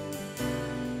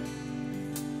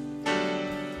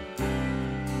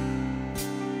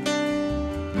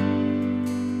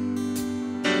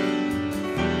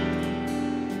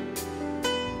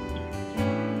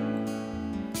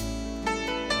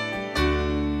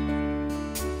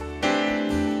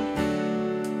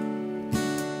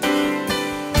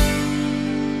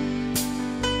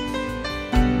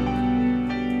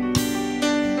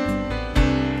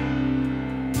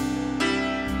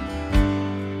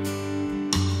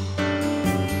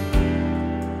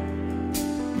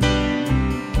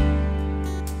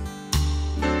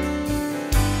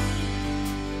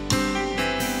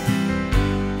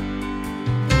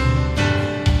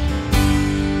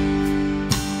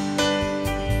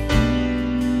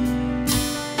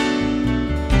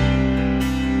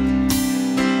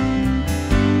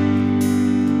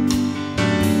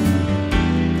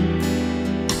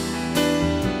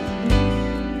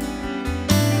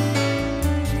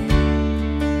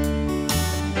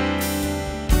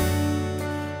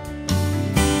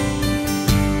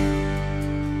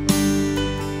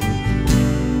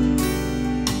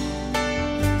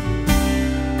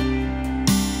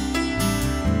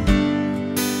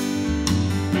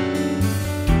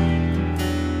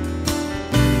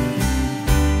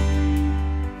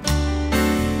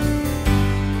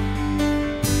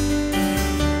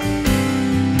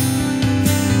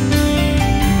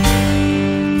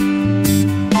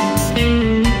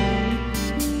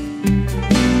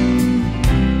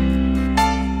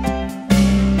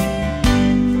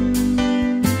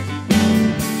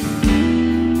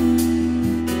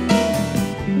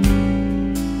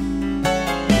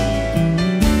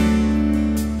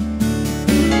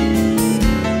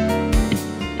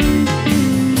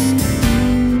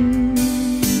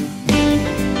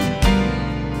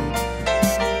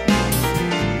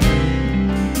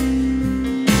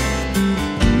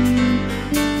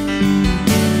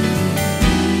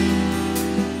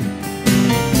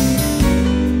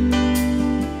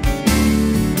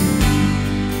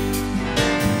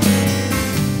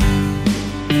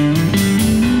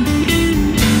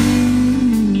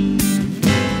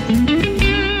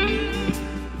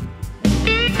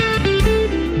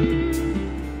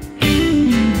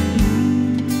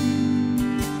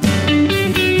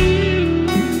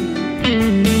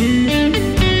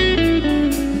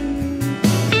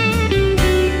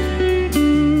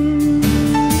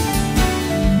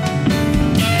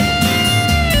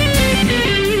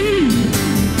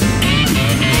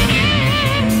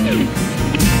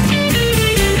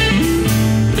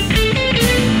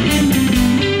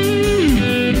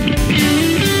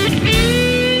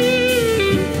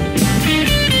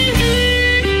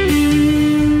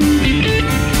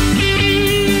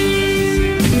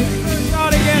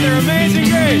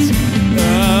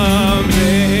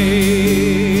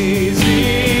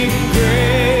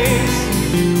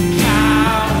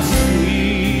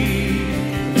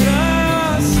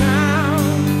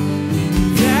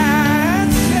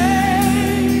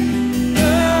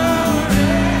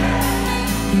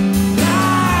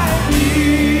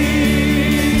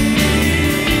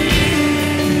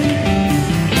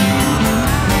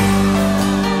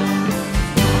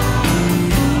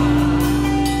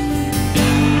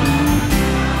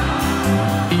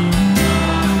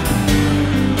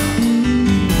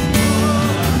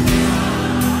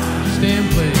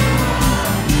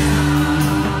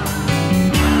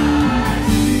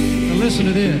 listen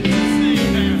to this.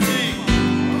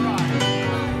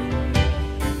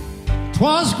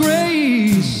 'Twas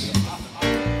grace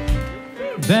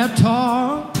that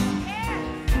taught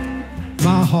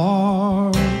my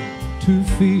heart to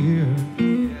fear.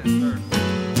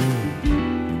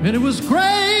 And it was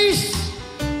grace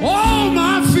all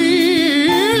my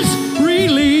fears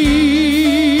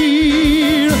relieved.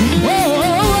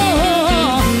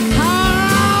 Oh,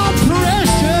 how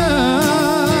precious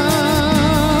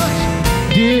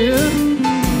did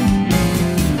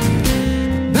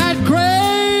that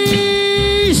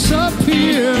grace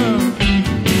appear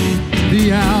the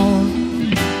hour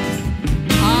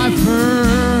I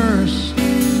first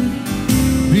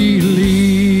believed.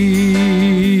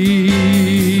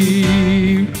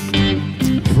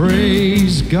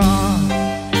 Praise God,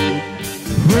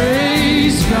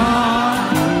 praise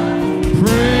God,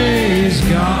 praise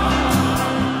God,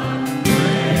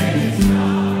 praise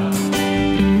God,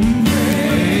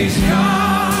 praise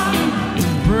God,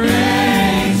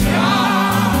 praise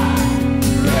God,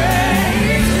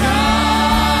 praise God,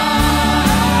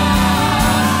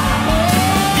 oh,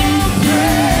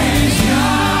 praise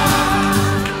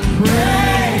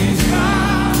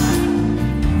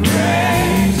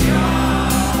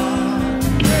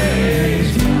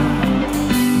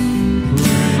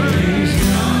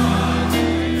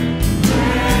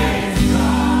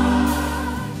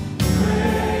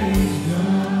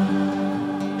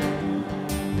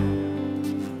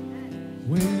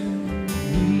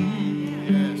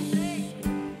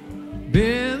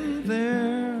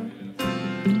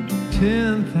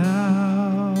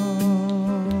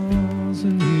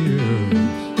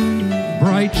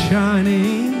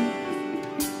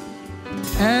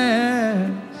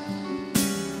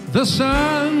the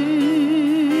sun.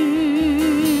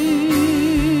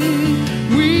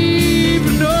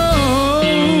 We've no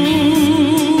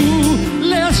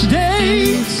less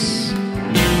days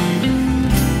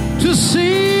to sing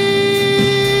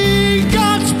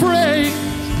God's praise,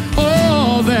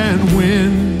 oh, than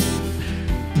when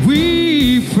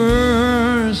we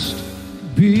first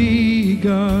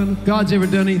begun. If God's ever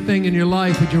done anything in your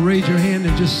life, would you raise your hand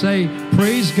and just say,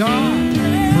 praise God,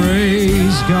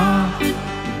 praise God,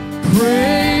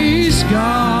 praise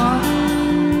God,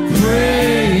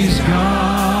 praise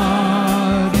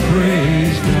God,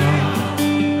 praise God,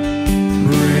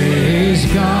 praise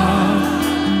God,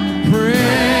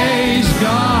 praise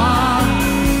God,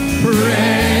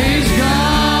 praise God.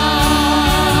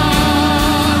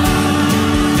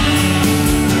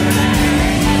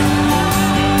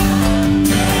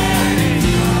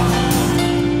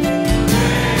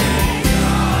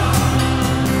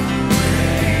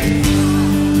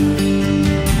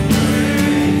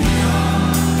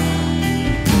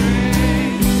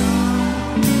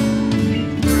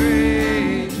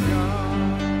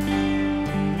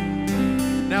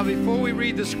 Now, before we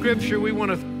read the scripture, we want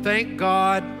to thank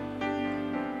God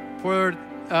for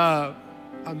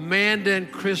Amanda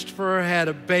and Christopher had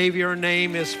a baby. Her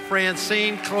name is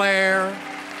Francine Claire.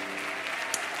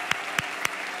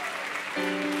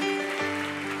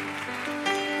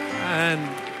 And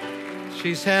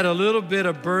she's had a little bit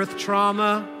of birth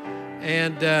trauma.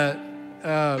 And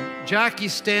Jackie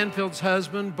Stanfield's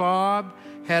husband, Bob,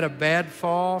 had a bad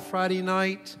fall Friday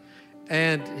night.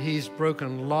 And he's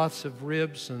broken lots of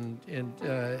ribs and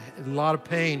a lot of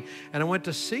pain. And I went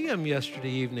to see him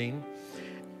yesterday evening.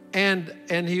 And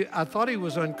I thought he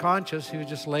was unconscious. He was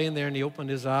just laying there, and he opened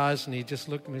his eyes, and he just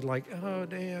looked at me like, oh,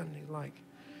 Dan. He's like,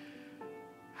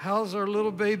 how's our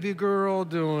little baby girl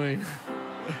doing?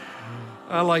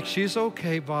 I'm like, she's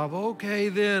okay, Bob. Okay,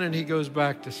 then. And he goes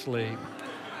back to sleep.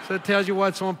 So it tells you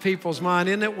what's on people's mind.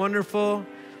 Isn't it wonderful?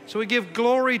 So we give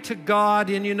glory to God,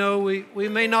 and you know, we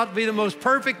may not be the most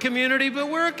perfect community, but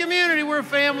we're a community. We're a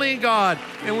family in God,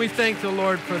 and we thank the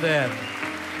Lord for that.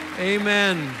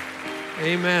 Amen.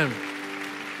 Amen.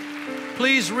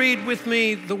 Please read with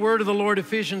me the word of the Lord,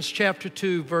 Ephesians chapter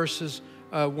 2, verses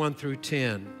 1 through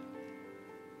 10.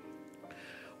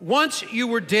 Once you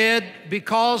were dead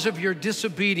because of your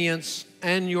disobedience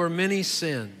and your many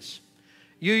sins.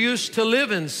 You used to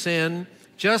live in sin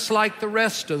just like the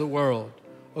rest of the world,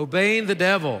 obeying the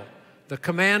devil, the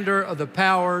commander of the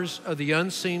powers of the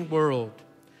unseen world.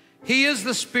 He is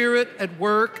the spirit at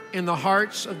work in the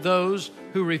hearts of those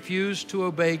who refuse to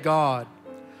obey God.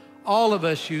 All of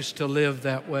us used to live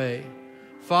that way,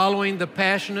 following the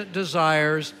passionate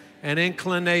desires and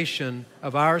inclination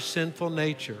of our sinful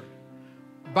nature.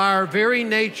 By our very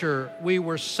nature, we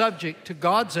were subject to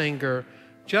God's anger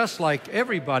just like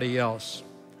everybody else.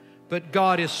 But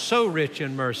God is so rich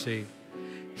in mercy.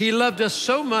 He loved us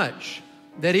so much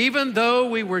that even though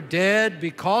we were dead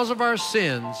because of our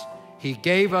sins, He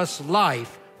gave us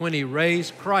life when He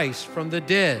raised Christ from the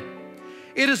dead.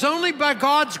 It is only by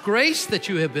God's grace that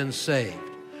you have been saved.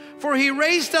 For He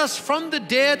raised us from the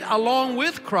dead along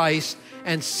with Christ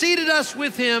and seated us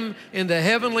with Him in the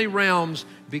heavenly realms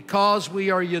because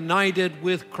we are united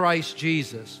with Christ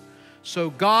Jesus. So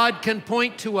God can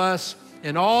point to us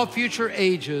in all future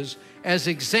ages as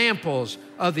examples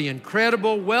of the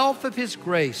incredible wealth of His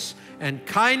grace and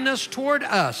kindness toward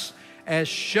us, as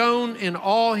shown in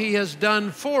all He has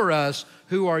done for us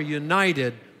who are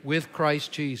united with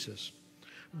Christ Jesus.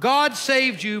 God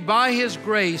saved you by His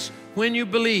grace when you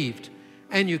believed,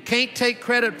 and you can't take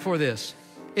credit for this.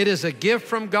 It is a gift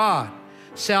from God.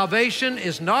 Salvation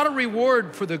is not a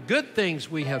reward for the good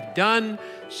things we have done,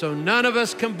 so none of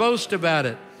us can boast about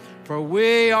it. For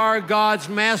we are God's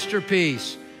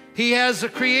masterpiece. He has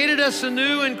created us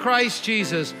anew in Christ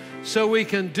Jesus so we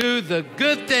can do the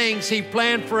good things He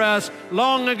planned for us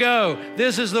long ago.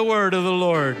 This is the word of the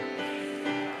Lord.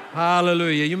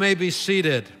 Hallelujah. You may be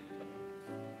seated.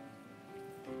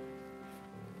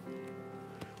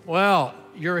 Well,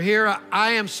 you're here.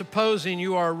 I am supposing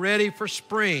you are ready for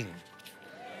spring.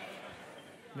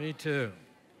 Me too.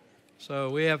 So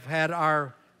we have had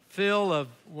our fill of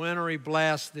wintry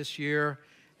blasts this year,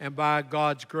 and by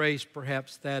God's grace,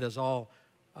 perhaps that is all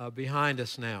behind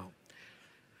us now.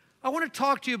 I want to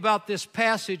talk to you about this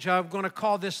passage. I'm going to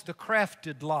call this the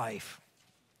crafted life.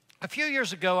 A few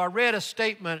years ago, I read a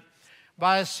statement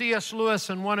by C.S. Lewis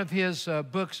in one of his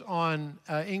books on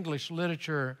English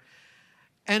literature.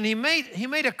 And he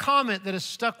made a comment that has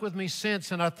stuck with me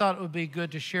since, and I thought it would be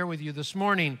good to share with you this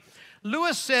morning.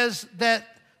 Lewis says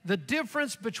that the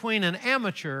difference between an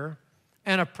amateur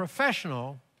and a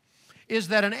professional is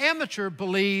that an amateur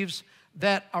believes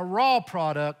that a raw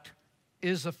product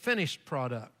is a finished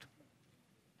product.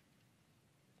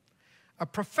 A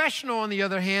professional, on the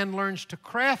other hand, learns to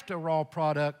craft a raw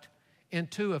product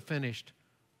into a finished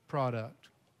product.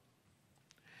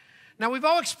 Now, we've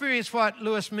all experienced what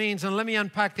Lewis means, and let me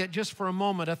unpack that just for a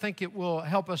moment. I think it will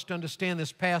help us to understand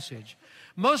this passage.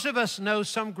 Most of us know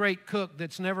some great cook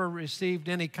that's never received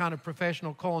any kind of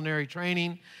professional culinary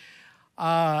training.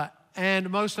 And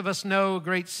most of us know a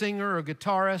great singer or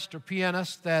guitarist or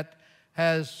pianist that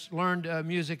has learned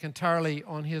music entirely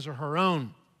on his or her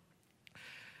own.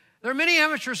 There are many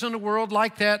amateurs in the world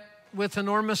like that with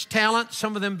enormous talent.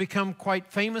 Some of them become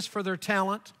quite famous for their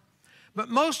talent. But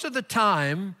most of the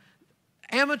time,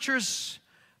 amateurs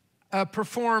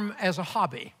perform as a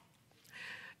hobby.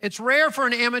 It's rare for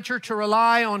an amateur to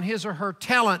rely on his or her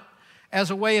talent as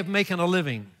a way of making a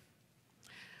living.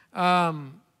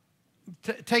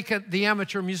 Take the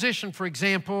amateur musician, for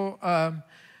example.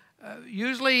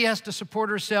 Usually has to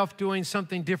support herself doing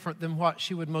something different than what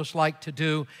she would most like to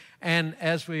do. And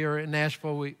as we are in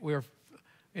Nashville, we are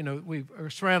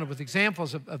surrounded with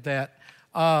examples of that.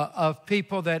 Of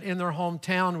people that in their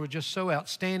hometown were just so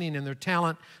outstanding in their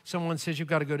talent. Someone says, you've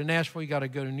got to go to Nashville, you've got to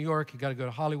go to New York, you've got to go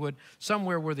to Hollywood,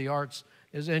 somewhere where the arts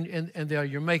is, and there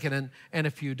you're making it, and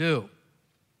if you do.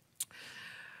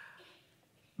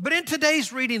 But in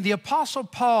today's reading, the Apostle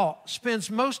Paul spends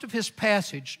most of his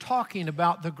passage talking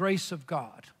about the grace of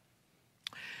God.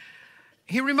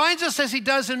 He reminds us, as he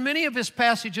does in many of his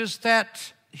passages,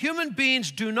 that human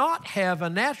beings do not have a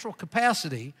natural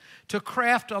capacity to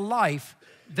craft a life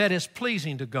that is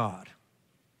pleasing to God.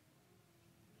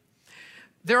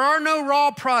 There are no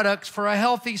raw products for a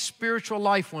healthy spiritual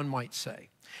life, one might say.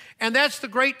 And that's the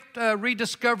great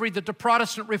rediscovery that the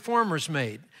Protestant reformers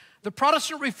made. The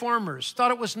Protestant reformers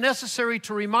thought it was necessary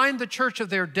to remind the church of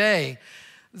their day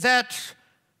that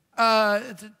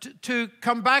to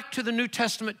come back to the New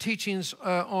Testament teachings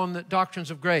on the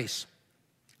doctrines of grace.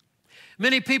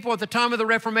 Many people at the time of the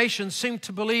Reformation seemed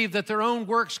to believe that their own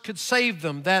works could save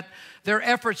them, that their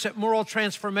efforts at moral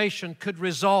transformation could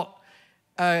produce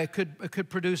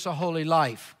a holy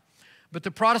life. But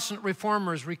the Protestant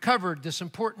reformers recovered this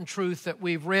important truth that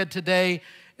we've read today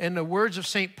in the words of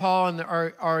St. Paul and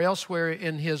are elsewhere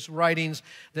in his writings,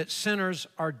 that sinners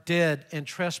are dead in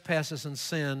trespasses and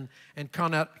sin and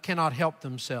cannot help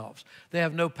themselves. They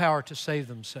have no power to save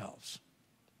themselves.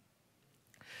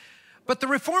 But the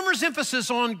Reformers'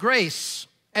 emphasis on grace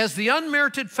as the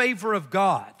unmerited favor of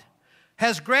God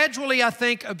has gradually, I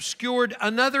think, obscured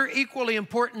another equally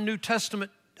important New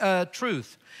Testament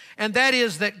truth, and that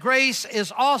is that grace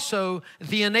is also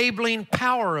the enabling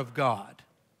power of God.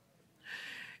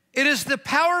 It is the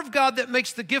power of God that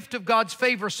makes the gift of God's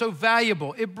favor so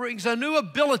valuable. It brings a new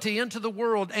ability into the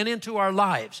world and into our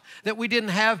lives that we didn't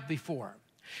have before.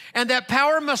 And that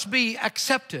power must be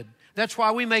accepted. That's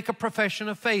why we make a profession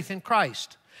of faith in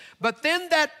Christ. But then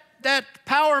that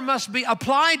power must be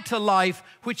applied to life,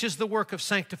 which is the work of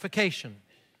sanctification.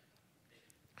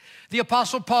 The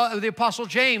Apostle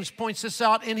James points this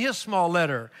out in his small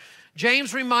letter.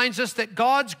 James reminds us that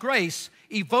God's grace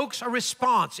evokes a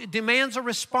response. It demands a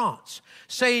response.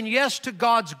 Saying yes to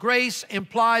God's grace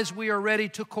implies we are ready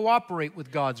to cooperate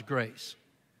with God's grace.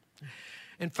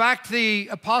 In fact, the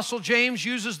Apostle James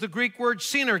uses the Greek word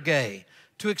synerge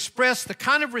to express the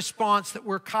kind of response that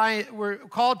we're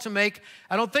called to make.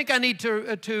 I don't think I need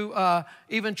to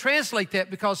even translate that,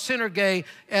 because synerge,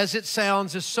 as it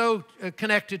sounds, is so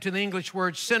connected to the English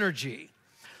word synergy.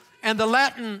 And the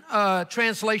Latin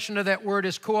translation of that word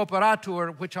is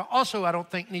cooperator, which I don't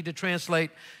think need to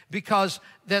translate, because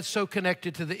that's so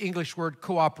connected to the English word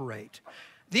cooperate.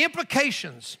 The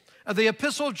implications of the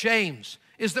Epistle of James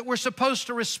is that we're supposed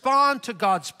to respond to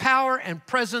God's power and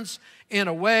presence in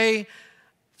a way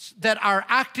that our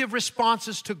active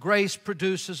responses to grace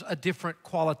produces a different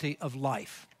quality of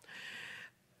life.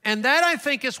 And that, I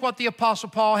think, is what the Apostle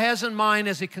Paul has in mind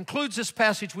as he concludes this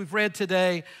passage we've read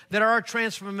today, that our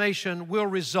transformation will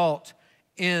result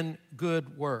in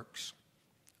good works.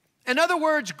 In other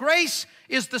words, grace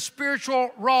is the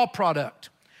spiritual raw product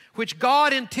which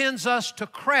God intends us to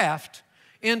craft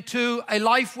into a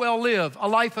life well lived, a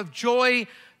life of joy,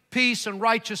 peace, and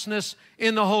righteousness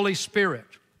in the Holy Spirit.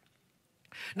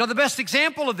 Now, the best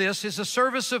example of this is the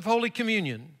service of Holy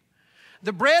Communion.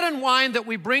 The bread and wine that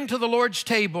we bring to the Lord's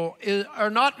table are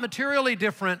not materially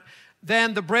different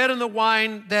than the bread and the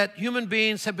wine that human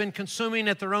beings have been consuming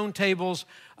at their own tables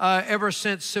ever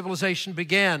since civilization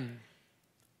began.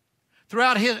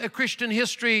 Throughout Christian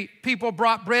history, people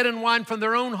brought bread and wine from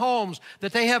their own homes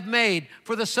that they have made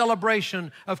for the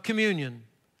celebration of communion.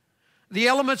 The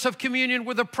elements of communion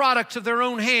were the products of their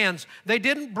own hands. They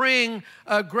didn't bring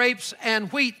grapes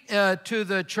and wheat to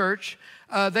the church.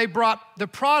 They brought the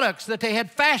products that they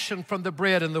had fashioned from the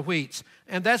bread and the wheats.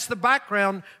 And that's the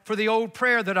background for the old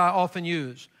prayer that I often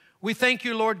use. We thank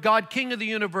you, Lord God, King of the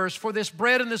universe, for this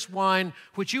bread and this wine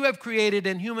which you have created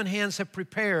and human hands have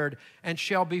prepared and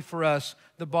shall be for us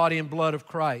the body and blood of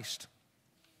Christ.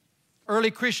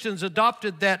 Early Christians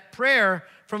adopted that prayer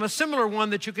from a similar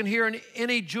one that you can hear in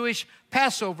any Jewish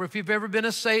Passover. If you've ever been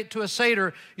to a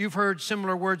Seder, you've heard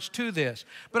similar words to this.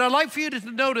 But I'd like for you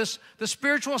to notice the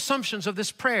spiritual assumptions of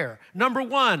this prayer. Number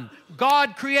one,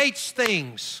 God creates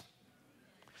things.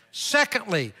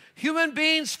 Secondly, human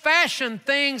beings fashion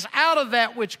things out of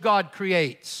that which God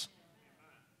creates.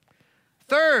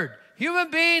 Third,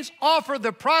 human beings offer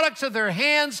the products of their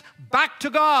hands back to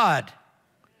God.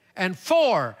 And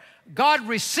four, God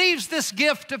receives this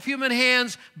gift of human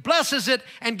hands, blesses it,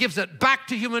 and gives it back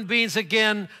to human beings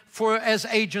again as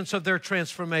agents of their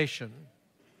transformation.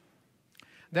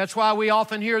 That's why we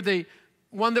often hear the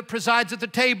one that presides at the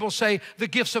table say, the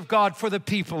gifts of God for the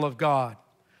people of God.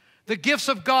 The gifts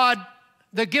of God,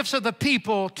 the gifts of the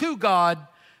people to God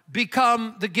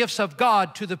become the gifts of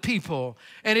God to the people.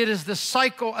 And it is the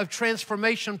cycle of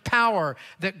transformation power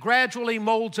that gradually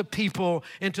molds a people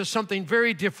into something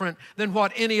very different than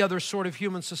what any other sort of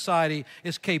human society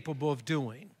is capable of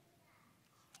doing.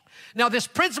 Now, this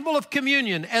principle of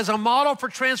communion as a model for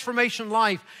transformation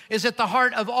life is at the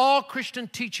heart of all Christian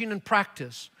teaching and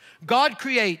practice. God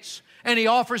creates and He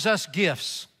offers us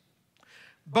gifts,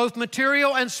 both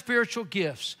material and spiritual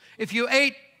gifts. If you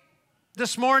ate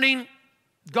this morning,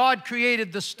 God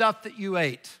created the stuff that you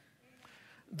ate.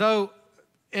 Though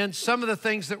in some of the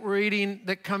things that we're eating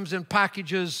that comes in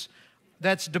packages,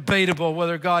 that's debatable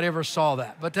whether God ever saw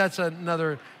that. But that's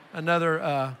another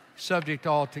subject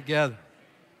altogether.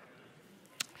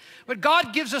 But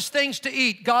God gives us things to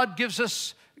eat. God gives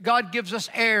us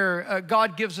air.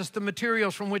 God gives us the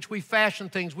materials from which we fashion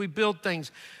things, we build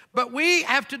things. But we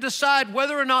have to decide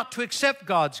whether or not to accept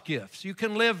God's gifts. You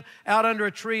can live out under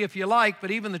a tree if you like,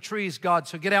 but even the tree is God,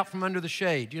 so get out from under the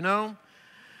shade, you know?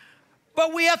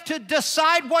 But we have to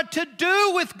decide what to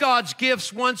do with God's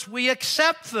gifts once we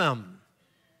accept them.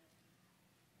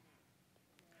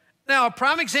 Now, a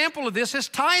prime example of this is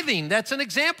tithing. That's an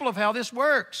example of how this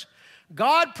works.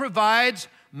 God provides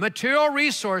material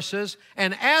resources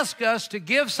and asks us to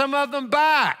give some of them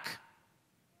back.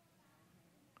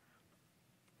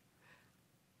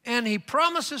 And He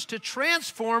promises to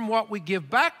transform what we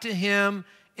give back to Him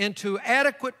into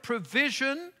adequate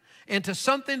provision, into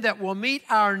something that will meet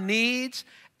our needs,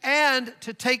 and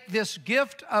to take this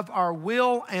gift of our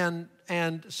will and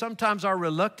sometimes our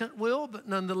reluctant will, but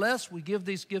nonetheless, we give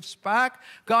these gifts back.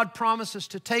 God promises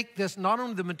to take this, not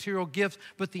only the material gifts,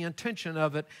 but the intention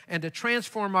of it, and to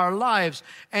transform our lives,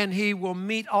 and He will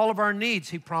meet all of our needs.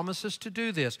 He promises to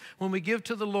do this. When we give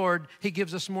to the Lord, He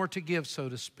gives us more to give, so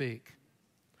to speak.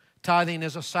 Tithing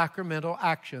is a sacramental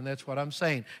action. That's what I'm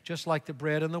saying. Just like the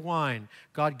bread and the wine.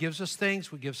 God gives us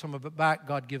things. We give some of it back.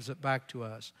 God gives it back to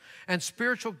us. And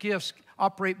spiritual gifts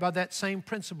operate by that same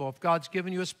principle. If God's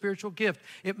given you a spiritual gift,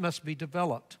 it must be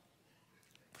developed.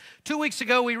 2 weeks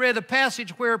ago, we read a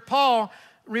passage where Paul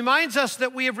reminds us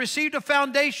that we have received a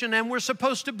foundation and we're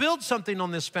supposed to build something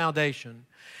on this foundation.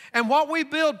 And what we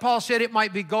build, Paul said, it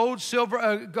might be gold, silver,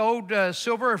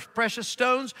 or precious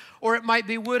stones, or it might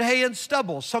be wood, hay, and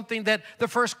stubble, something that the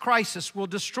first crisis will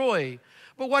destroy.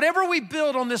 But whatever we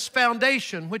build on this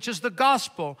foundation, which is the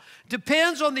gospel,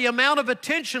 depends on the amount of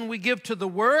attention we give to the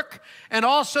work and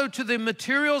also to the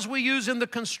materials we use in the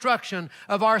construction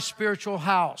of our spiritual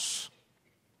house.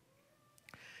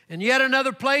 In yet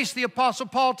another place, the Apostle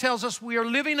Paul tells us we are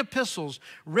living epistles,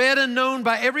 read and known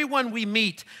by everyone we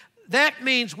meet. That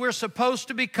means we're supposed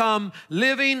to become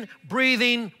living,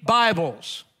 breathing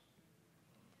Bibles.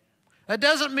 That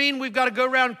doesn't mean we've got to go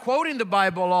around quoting the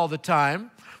Bible all the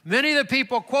time. Many of the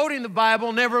people quoting the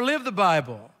Bible never live the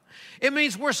Bible. It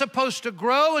means we're supposed to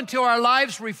grow until our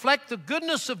lives reflect the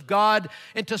goodness of God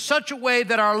into such a way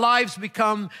that our lives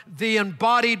become the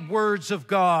embodied words of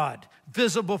God,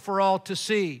 visible for all to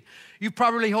see. You've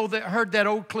probably heard that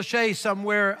old cliche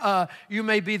somewhere, you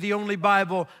may be the only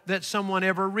Bible that someone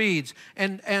ever reads.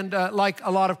 And like a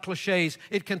lot of cliches,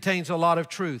 it contains a lot of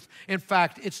truth. In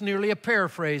fact, it's nearly a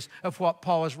paraphrase of what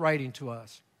Paul is writing to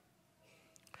us.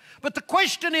 But the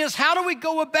question is, how do we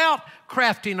go about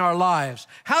crafting our lives?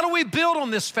 How do we build on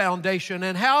this foundation?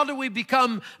 And how do we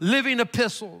become living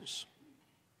epistles?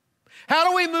 How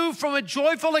do we move from a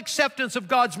joyful acceptance of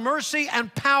God's mercy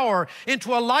and power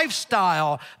into a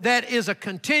lifestyle that is a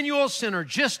continual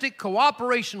synergistic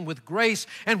cooperation with grace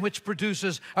and which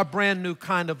produces a brand new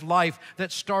kind of life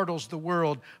that startles the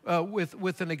world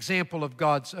with an example of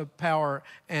God's power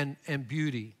and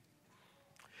beauty?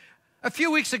 A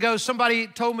few weeks ago, somebody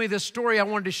told me this story I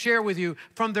wanted to share with you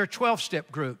from their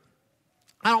 12-step group.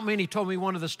 I don't mean he told me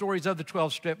one of the stories of the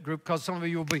 12-step group, because some of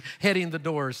you will be heading the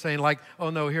doors saying like, oh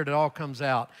no, here it all comes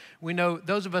out. We know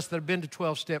those of us that have been to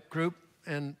 12-step group,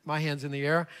 and my hand's in the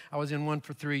air. I was in one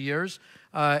for 3 years,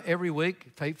 every week,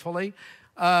 faithfully.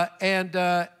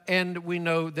 And we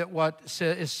know that what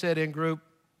is said in group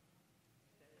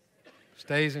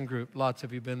stays in group. Lots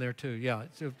of you have been there too. Yeah,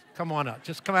 so come on up.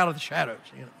 Just come out of the shadows,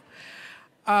 you know.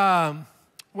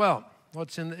 Well,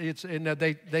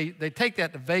 they take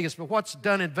that to Vegas, but what's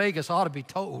done in Vegas ought to be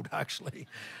told, actually.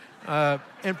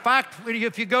 In fact,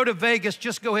 if you go to Vegas,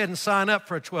 just go ahead and sign up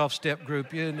for a 12-step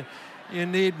group. You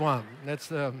need one. That's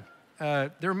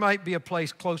there might be a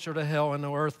place closer to hell on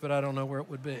the earth, but I don't know where it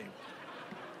would be.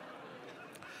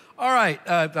 All right,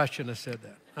 I shouldn't have said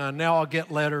that. Now I'll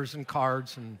get letters and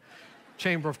cards and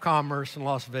Chamber of Commerce in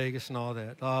Las Vegas and all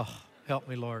that. Oh, help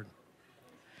me, Lord.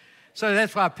 So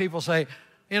that's why people say,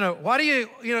 why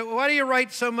do you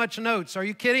write so much notes? Are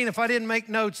you kidding? If I didn't make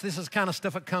notes, this is the kind of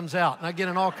stuff that comes out, and I get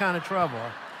in all kind of trouble.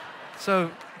 So,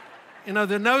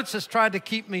 the notes has tried to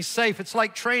keep me safe. It's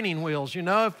like training wheels,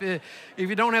 If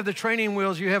you don't have the training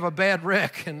wheels, you have a bad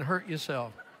wreck and hurt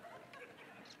yourself.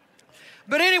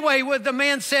 But anyway, what the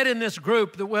man said in this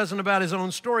group that wasn't about his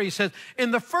own story, he says,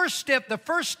 the first step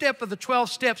of the 12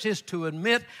 steps is to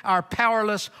admit our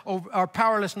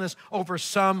powerlessness over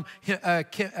some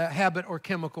habit or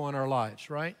chemical in our lives,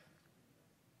 right?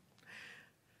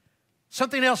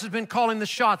 Something else has been calling the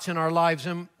shots in our lives,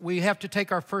 and we have to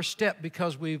take our first step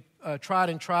because we've tried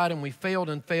and we failed,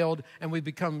 and we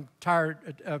become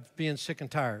tired of being sick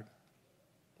and tired,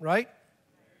 right?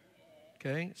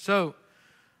 Okay, so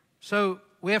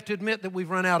we have to admit that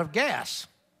we've run out of gas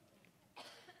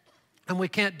and we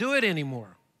can't do it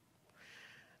anymore.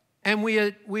 And we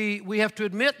have to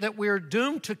admit that we're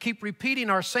doomed to keep repeating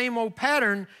our same old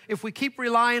pattern if we keep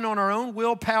relying on our own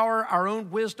willpower, our own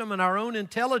wisdom, and our own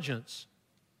intelligence.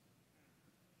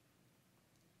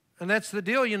 And that's the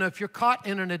deal, if you're caught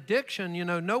in an addiction,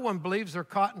 no one believes they're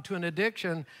caught into an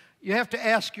addiction. You have to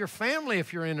ask your family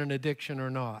if you're in an addiction or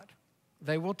not.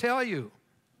 They will tell you.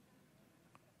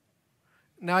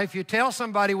 Now, if you tell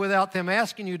somebody without them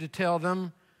asking you to tell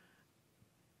them,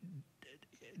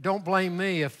 don't blame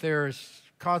me if there's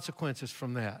consequences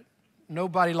from that.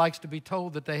 Nobody likes to be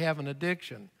told that they have an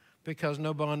addiction because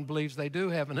no one believes they do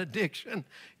have an addiction.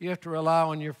 You have to rely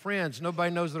on your friends.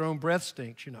 Nobody knows their own breath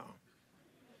stinks,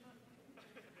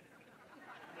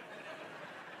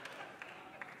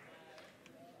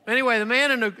 Anyway, the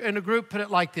man in the group put it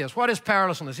like this. What is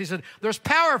powerlessness? He said, there's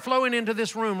power flowing into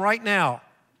this room right now.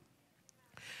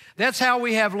 That's how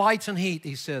we have lights and heat,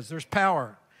 he says. There's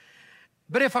power.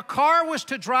 But if a car was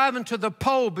to drive into the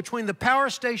pole between the power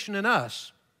station and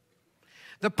us,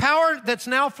 the power that's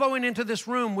now flowing into this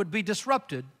room would be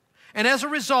disrupted. And as a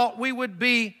result, we would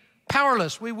be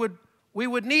powerless. We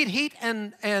would need heat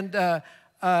and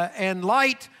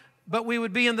light, but we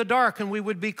would be in the dark and we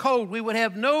would be cold. We would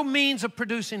have no means of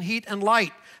producing heat and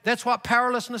light. That's what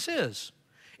powerlessness is.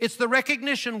 It's the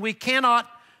recognition we cannot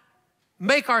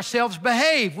make ourselves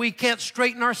behave. We can't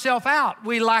straighten ourselves out.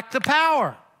 We lack the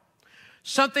power.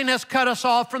 Something has cut us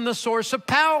off from the source of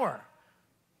power,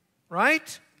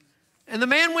 right? And the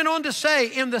man went on to say,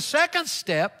 in the second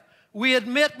step, we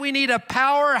admit we need a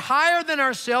power higher than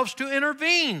ourselves to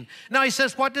intervene. Now he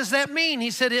says, what does that mean? He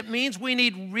said, it means we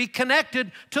need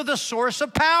reconnected to the source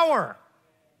of power.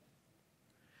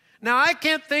 Now I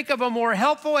can't think of a more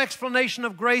helpful explanation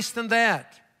of grace than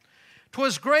that.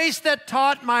 'Twas grace that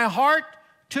taught my heart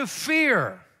to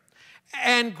fear,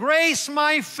 and grace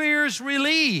my fears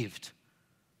relieved.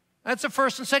 That's the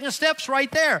first and second steps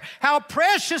right there. How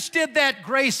precious did that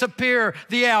grace appear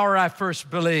the hour I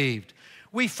first believed.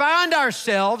 We find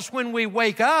ourselves, when we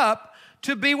wake up,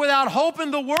 to be without hope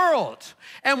in the world.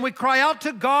 And we cry out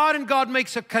to God, and God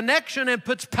makes a connection and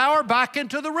puts power back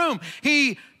into the room.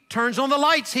 He turns on the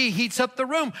lights. He heats up the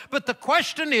room. But the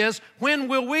question is, when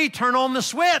will we turn on the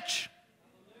switch?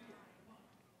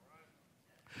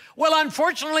 Well,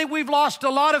 unfortunately, we've lost a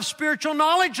lot of spiritual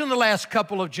knowledge in the last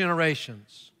couple of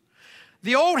generations.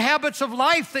 The old habits of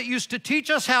life that used to teach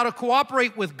us how to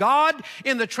cooperate with God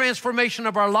in the transformation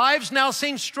of our lives now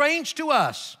seem strange to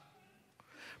us.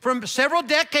 For several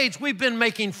decades, we've been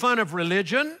making fun of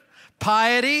religion,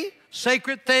 piety,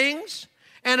 sacred things,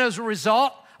 and as a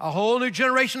result, A whole new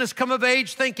generation has come of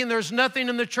age thinking there's nothing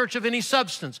in the church of any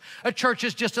substance. A church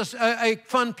is just a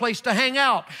fun place to hang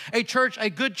out. A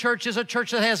good church is a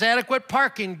church that has adequate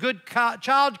parking, good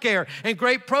child care, and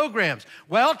great programs.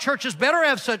 Well, churches better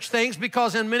have such things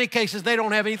because in many cases they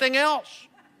don't have anything else.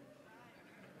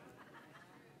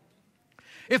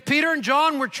 If Peter and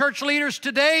John were church leaders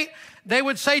today, they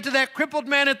would say to that crippled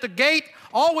man at the gate,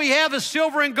 all we have is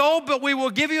silver and gold, but we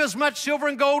will give you as much silver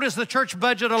and gold as the church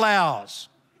budget allows.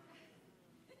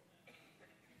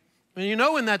 And you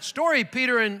know, in that story,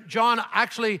 Peter and John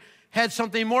actually had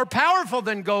something more powerful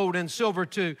than gold and silver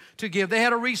to give. They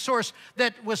had a resource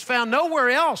that was found nowhere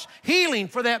else, healing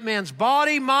for that man's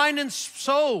body, mind, and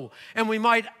soul. And we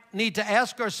might need to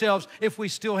ask ourselves if we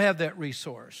still have that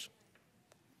resource.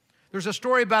 There's a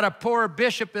story about a poor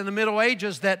bishop in the Middle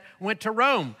Ages that went to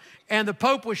Rome, and the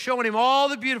Pope was showing him all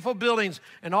the beautiful buildings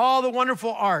and all the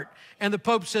wonderful art. And the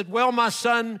Pope said, well, my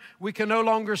son, we can no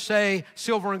longer say,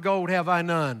 silver and gold have I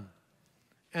none.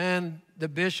 And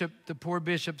the poor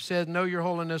bishop said, no, your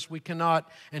holiness, we cannot,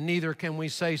 and neither can we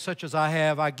say, such as I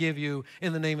have, I give you,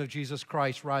 in the name of Jesus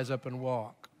Christ, rise up and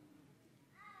walk.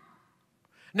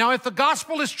 Now, if the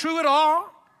gospel is true at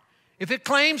all, if it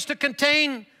claims to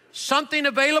contain something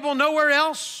available nowhere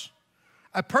else,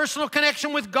 a personal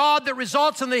connection with God that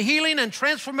results in the healing and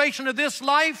transformation of this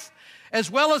life,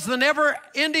 as well as the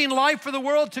never-ending life for the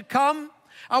world to come,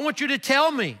 I want you to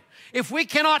tell me, if we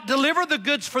cannot deliver the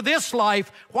goods for this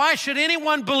life, why should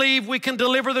anyone believe we can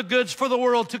deliver the goods for the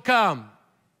world to come?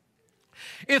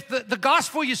 If the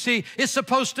gospel, you see, is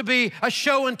supposed to be a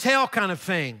show and tell kind of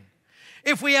thing.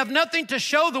 If we have nothing to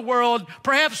show the world,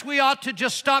 perhaps we ought to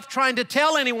just stop trying to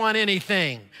tell anyone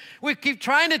anything. We keep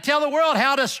trying to tell the world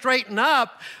how to straighten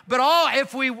up, but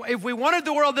if we wanted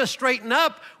the world to straighten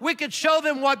up, we could show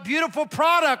them what beautiful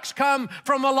products come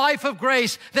from a life of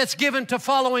grace that's given to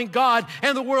following God,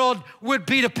 and the world would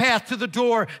beat a path to the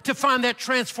door to find that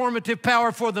transformative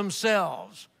power for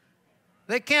themselves.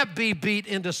 They can't be beat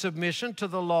into submission to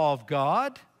the law of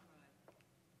God.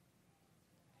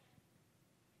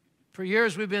 For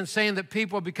years, we've been saying that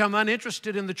people become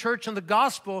uninterested in the church and the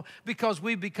gospel because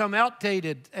we've become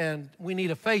outdated and we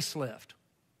need a facelift.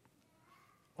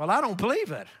 Well, I don't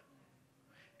believe it.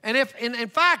 And in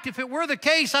fact, if it were the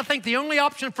case, I think the only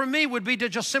option for me would be to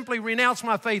just simply renounce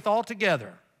my faith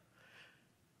altogether.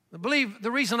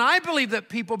 The reason I believe that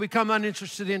people become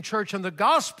uninterested in church and the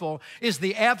gospel is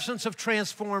the absence of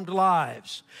transformed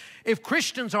lives. If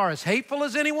Christians are as hateful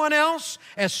as anyone else,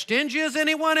 as stingy as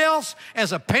anyone else,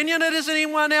 as opinionated as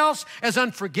anyone else, as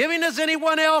unforgiving as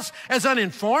anyone else, as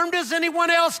uninformed as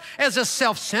anyone else, as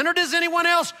self-centered as anyone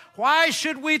else, why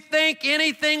should we think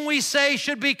anything we say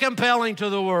should be compelling to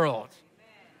the world?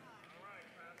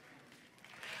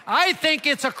 I think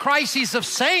it's a crisis of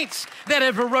saints that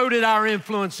have eroded our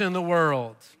influence in the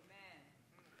world.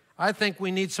 I think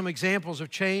we need some examples of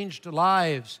changed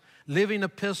lives, living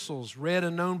epistles, read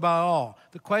and known by all.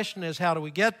 The question is, how do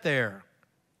we get there?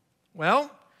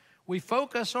 Well, we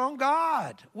focus on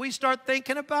God. We start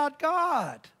thinking about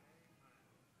God.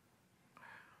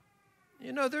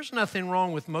 You know, there's nothing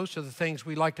wrong with most of the things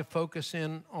we like to focus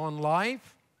in on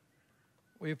life.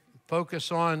 We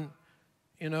focus on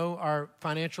our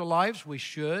financial lives, we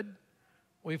should.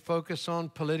 We focus on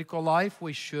political life,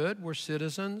 we should. We're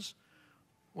citizens.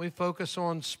 We focus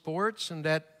on sports, and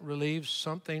that relieves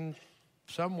something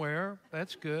somewhere.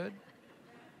 That's good.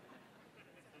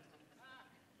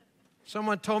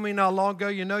 Someone told me not long ago,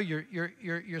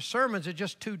 your sermons are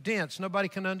just too dense. Nobody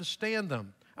can understand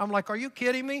them. I'm like, are you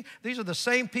kidding me? These are the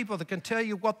same people that can tell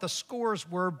you what the scores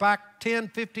were back 10,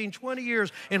 15, 20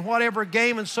 years in whatever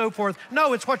game and so forth.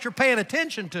 No, it's what you're paying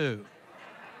attention to.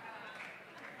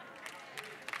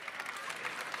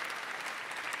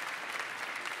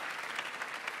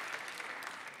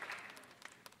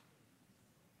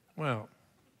 Well,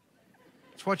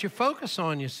 it's what you focus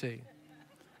on, you see.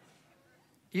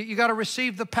 You got to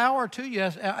receive the power, too. You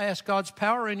ask God's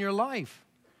power in your life.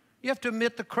 You have to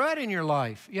admit the crud in your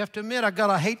life. You have to admit, I got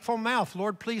a hateful mouth.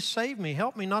 Lord, please save me.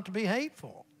 Help me not to be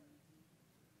hateful.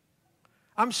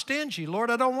 I'm stingy. Lord,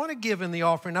 I don't want to give in the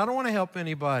offering. I don't want to help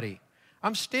anybody.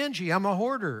 I'm stingy. I'm a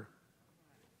hoarder.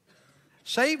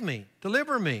 Save me.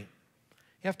 Deliver me.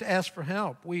 You have to ask for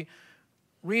help. We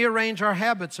rearrange our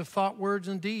habits of thought, words,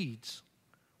 and deeds.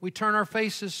 We turn our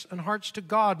faces and hearts to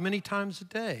God many times a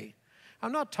day.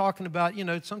 I'm not talking about,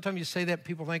 sometimes you say that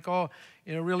people think,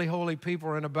 really holy people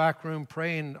are in a back room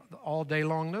praying all day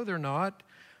long. No, they're not.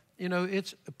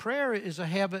 Prayer is a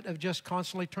habit of just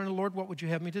constantly turning, Lord, what would you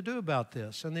have me to do about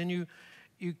this? And then you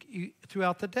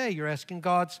throughout the day, you're asking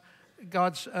God's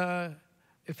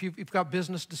If you've got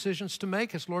business decisions to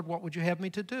make, it's, Lord, what would you have me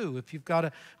to do? If you've got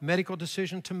a medical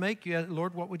decision to make, you ask,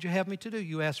 Lord, what would you have me to do?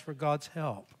 You ask for God's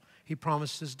help. He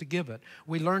promises to give it.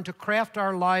 We learn to craft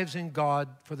our lives in God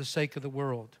for the sake of the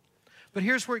world. But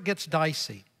here's where it gets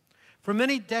dicey. For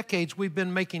many decades, we've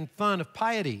been making fun of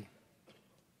piety.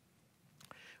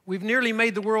 We've nearly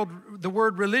made the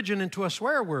word religion into a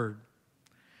swear word.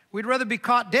 We'd rather be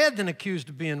caught dead than accused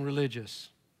of being religious.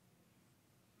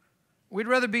 We'd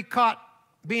rather be caught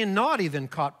being naughty than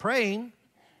caught praying.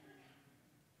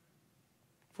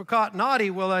 If we're caught naughty,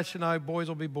 well, that's, boys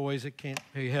will be boys. It can't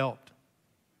be helped.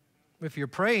 If you're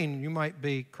praying, you might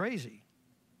be crazy.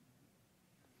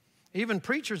 Even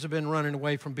preachers have been running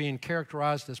away from being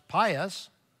characterized as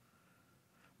pious.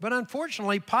 But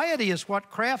unfortunately, piety is what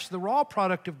crafts the raw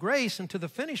product of grace into the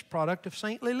finished product of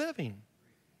saintly living.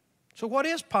 So what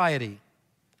is piety?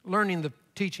 Learning the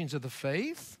teachings of the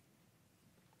faith,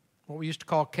 what we used to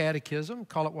call catechism,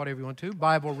 call it whatever you want to,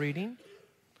 Bible reading,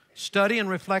 study and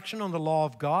reflection on the law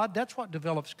of God. That's what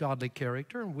develops godly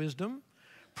character and wisdom.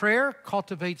 Prayer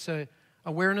cultivates an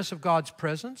awareness of God's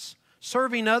presence.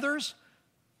 Serving others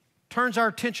turns our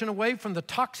attention away from the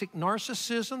toxic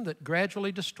narcissism that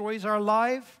gradually destroys our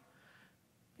life.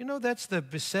 That's the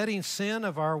besetting sin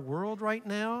of our world right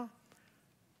now.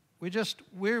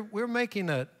 We're making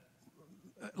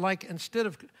instead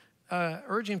of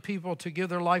urging people to give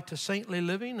their life to saintly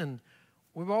living, and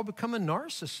we've all become a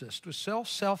narcissist. We're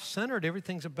self-centered.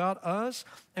 Everything's about us,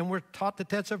 and we're taught that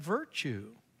that's a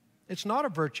virtue. It's not a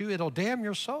virtue. It'll damn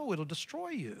your soul. It'll destroy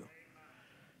you.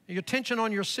 Your attention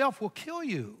on yourself will kill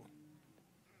you.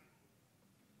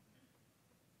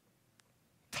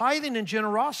 Tithing and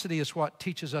generosity is what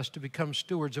teaches us to become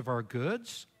stewards of our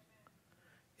goods.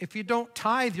 If you don't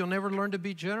tithe, you'll never learn to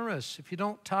be generous. If you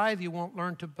don't tithe, you won't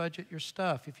learn to budget your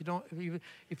stuff. If you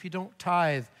don't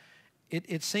tithe,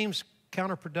 it seems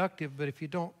counterproductive, but if you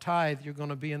don't tithe, you're going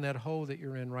to be in that hole that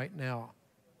you're in right now.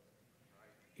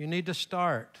 You need to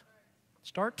start.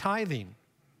 Start tithing.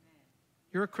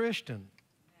 You're a Christian.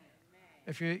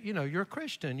 If you're a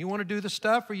Christian, you want to do the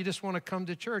stuff, or you just want to come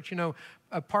to church. Living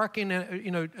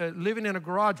in a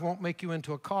garage won't make you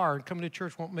into a car, and coming to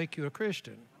church won't make you a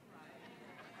Christian.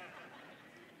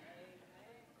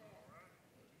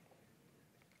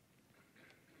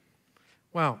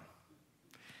 Well,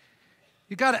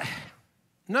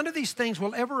 none of these things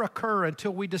will ever occur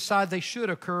until we decide they should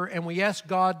occur, and we ask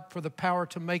God for the power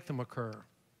to make them occur.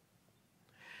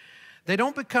 They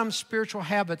don't become spiritual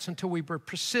habits until we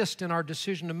persist in our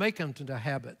decision to make them into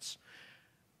habits.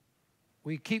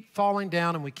 We keep falling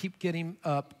down and we keep getting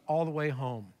up all the way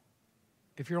home.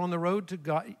 If you're on the road to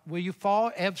God, will you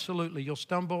fall? Absolutely. You'll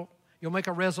stumble. You'll make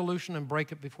a resolution and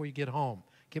break it before you get home.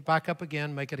 Get back up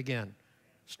again, make it again.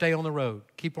 Stay on the road.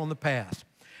 Keep on the path.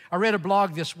 I read a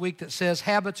blog this week that says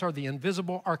habits are the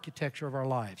invisible architecture of our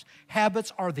lives.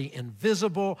 Habits are the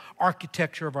invisible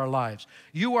architecture of our lives.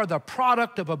 You are the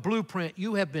product of a blueprint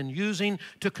you have been using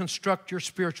to construct your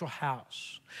spiritual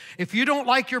house. If you don't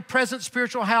like your present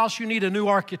spiritual house, you need a new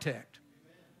architect.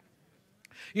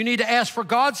 You need to ask for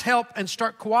God's help and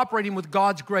start cooperating with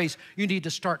God's grace. You need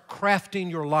to start crafting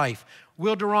your life.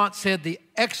 Will Durant said the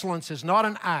excellence is not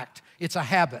an act, it's a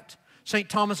habit. St.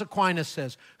 Thomas Aquinas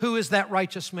says, who is that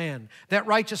righteous man? That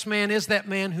righteous man is that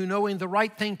man who, knowing the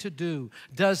right thing to do,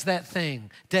 does that thing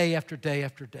day after day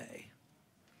after day.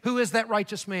 Who is that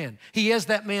righteous man? He is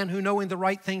that man who, knowing the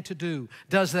right thing to do,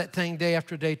 does that thing day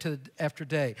after day after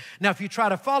day. Now, if you try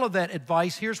to follow that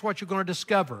advice, here's what you're going to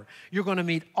discover. You're going to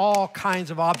meet all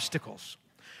kinds of obstacles.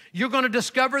 You're going to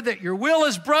discover that your will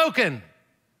is broken.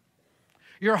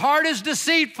 Your heart is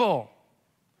deceitful.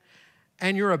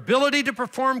 And your ability to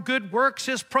perform good works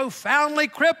is profoundly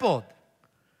crippled.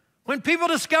 When people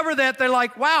discover that, they're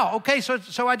like, wow, okay,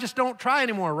 so I just don't try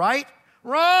anymore, right?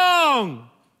 Wrong!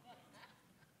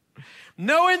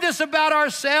 Knowing this about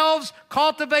ourselves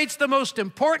cultivates the most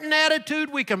important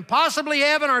attitude we can possibly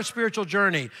have in our spiritual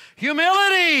journey.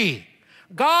 Humility.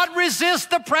 God resists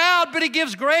the proud, but He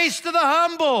gives grace to the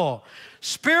humble.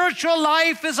 Spiritual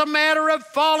life is a matter of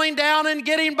falling down and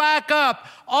getting back up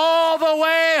all the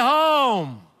way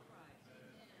home.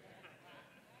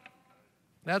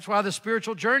 That's why the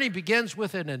spiritual journey begins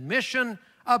with an admission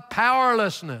of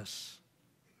powerlessness.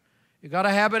 You got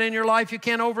a habit in your life you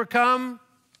can't overcome?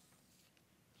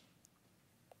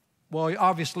 Well,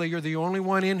 obviously, you're the only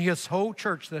one in his whole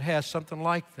church that has something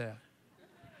like that.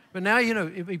 But now,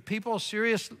 if people are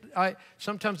serious,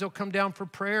 sometimes they'll come down for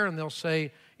prayer and they'll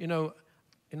say,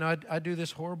 I do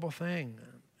this horrible thing.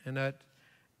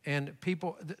 And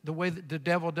people, the way that the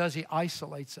devil does, he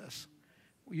isolates us.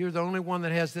 you're the only one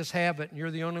that has this habit, and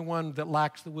you're the only one that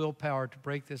lacks the willpower to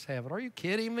break this habit. Are you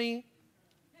kidding me?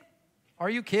 Are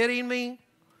you kidding me?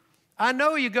 I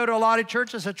know you go to a lot of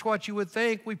churches, that's what you would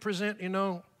think. We present,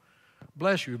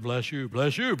 bless you, bless you,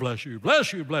 bless you, bless you,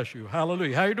 bless you, bless you.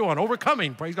 Hallelujah. How you doing?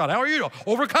 Overcoming. Praise God. How are you doing?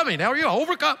 Overcoming. How are you?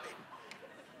 Overcoming.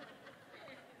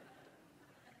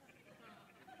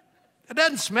 It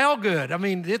doesn't smell good. I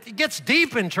mean, it gets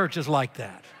deep in churches like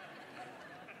that.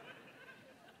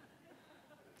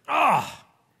 Oh.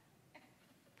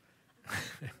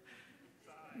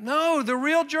 No, the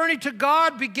real journey to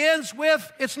God begins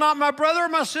with, it's not my brother or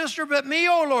my sister, but me,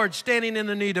 oh Lord, standing in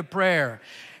the need of prayer.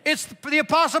 It's the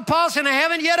Apostle Paul saying, I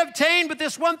haven't yet obtained, but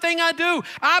this one thing I do,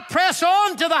 I press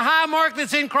on to the high mark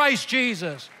that's in Christ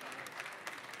Jesus.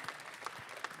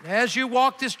 As you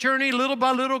walk this journey, little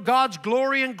by little, God's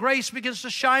glory and grace begins to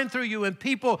shine through you, and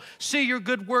people see your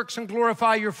good works and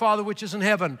glorify your Father which is in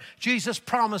heaven. Jesus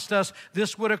promised us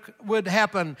this would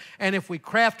happen, and if we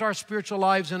craft our spiritual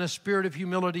lives in a spirit of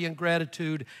humility and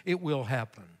gratitude, it will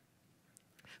happen.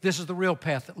 This is the real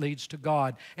path that leads to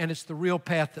God, and it's the real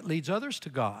path that leads others to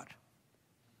God.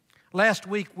 Last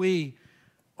week, we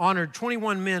honored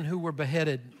 21 men who were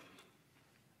beheaded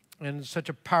in such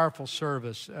a powerful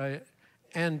service.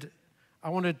 And I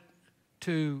wanted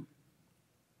to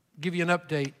give you an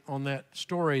update on that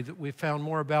story that we found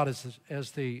more about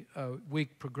as the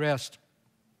week progressed.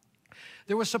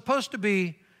 There was supposed to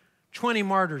be 20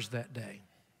 martyrs that day.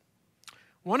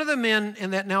 One of the men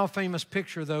in that now famous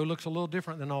picture, though, looks a little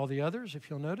different than all the others, if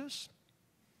you'll notice.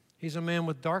 He's a man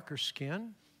with darker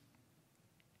skin.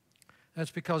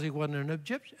 That's because he wasn't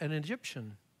an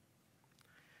Egyptian.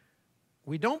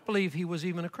 We don't believe he was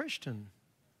even a Christian.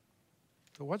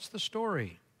 So what's the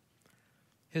story?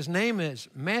 His name is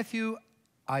Matthew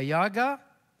Ayaga.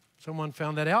 Someone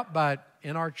found that out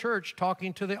in our church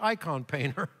talking to the icon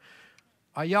painter.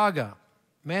 Ayaga,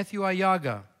 Matthew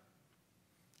Ayaga.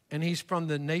 And he's from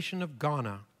the nation of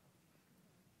Ghana.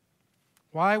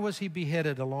 Why was he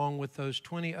beheaded along with those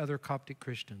 20 other Coptic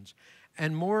Christians?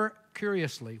 And more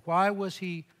curiously, why was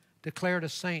he declared a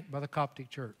saint by the Coptic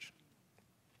Church?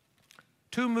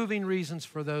 Two moving reasons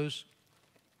for those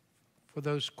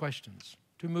questions.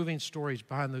 Two moving stories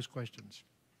behind those questions.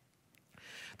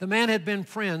 The man had been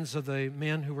friends of the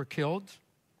men who were killed,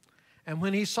 and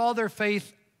when he saw their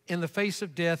faith in the face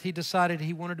of death, he decided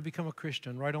he wanted to become a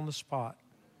Christian right on the spot.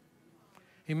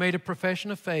 He made a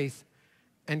profession of faith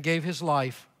and gave his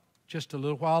life just a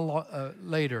little while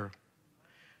later.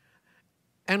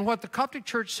 And what the Coptic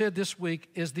Church said this week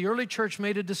is the early church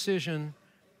made a decision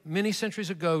many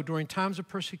centuries ago during times of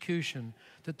persecution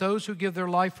that those who give their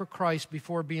life for Christ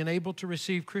before being able to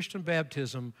receive Christian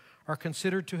baptism are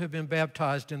considered to have been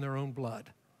baptized in their own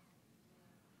blood.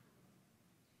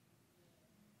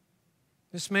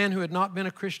 This man who had not been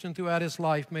a Christian throughout his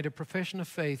life made a profession of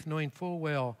faith knowing full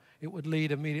well it would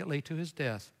lead immediately to his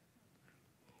death.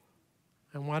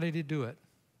 And why did he do it?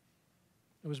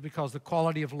 It was because the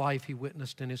quality of life he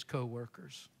witnessed in his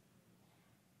co-workers.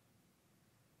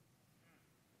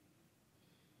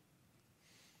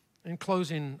 In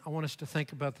closing, I want us to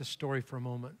think about this story for a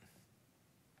moment.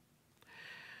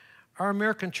 Our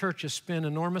American churches spend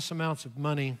enormous amounts of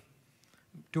money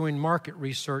doing market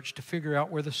research to figure out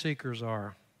where the seekers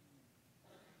are.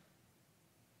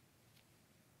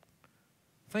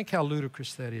 Think how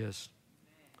ludicrous that is.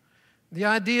 The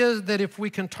idea that if we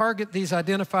can target these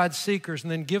identified seekers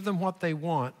and then give them what they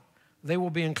want, they will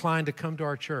be inclined to come to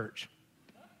our church.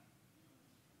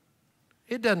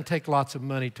 It doesn't take lots of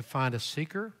money to find a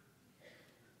seeker.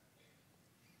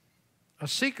 A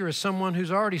seeker is someone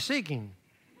who's already seeking.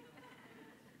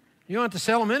 You don't have to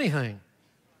sell them anything.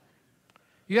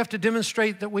 You have to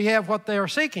demonstrate that we have what they are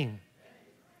seeking.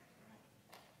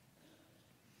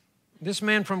 This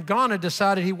man from Ghana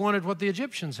decided he wanted what the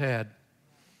Egyptians had.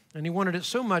 And he wanted it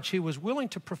so much he was willing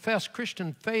to profess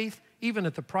Christian faith even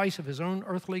at the price of his own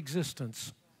earthly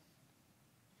existence.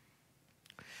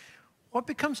 What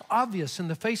becomes obvious in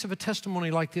the face of a testimony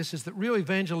like this is that real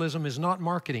evangelism is not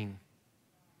marketing.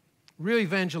 Real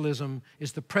evangelism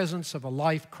is the presence of a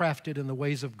life crafted in the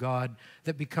ways of God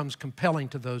that becomes compelling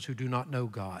to those who do not know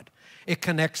God. It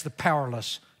connects the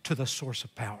powerless to the source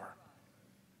of power.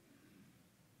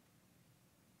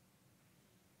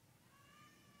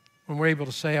 When we're able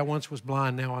to say, I once was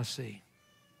blind, now I see.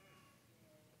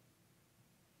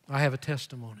 I have a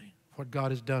testimony of what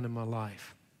God has done in my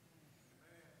life.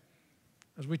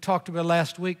 As we talked about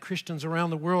last week, Christians around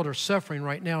the world are suffering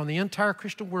right now, and the entire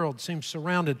Christian world seems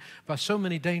surrounded by so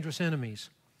many dangerous enemies.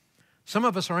 Some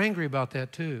of us are angry about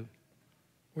that too.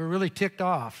 We're really ticked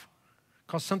off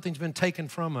because something's been taken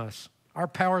from us. Our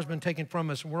power's been taken from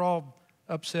us, and we're all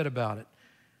upset about it.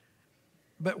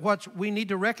 But what we need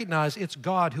to recognize, it's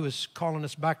God who is calling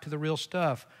us back to the real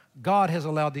stuff. God has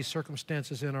allowed these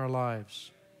circumstances in our lives.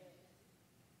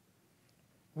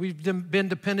 We've been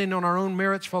depending on our own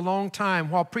merits for a long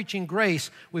time. While preaching grace,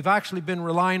 we've actually been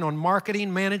relying on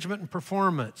marketing, management, and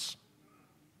performance.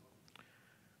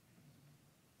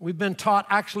 We've been taught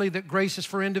actually that grace is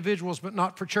for individuals but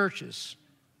not for churches.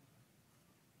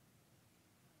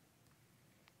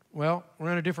 Well,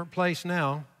 we're in a different place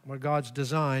now where God's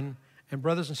design. And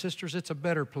brothers and sisters, it's a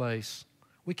better place.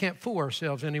 We can't fool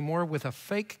ourselves anymore with a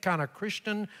fake kind of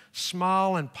Christian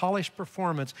smile and polished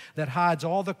performance that hides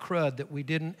all the crud that we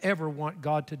didn't ever want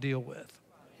God to deal with.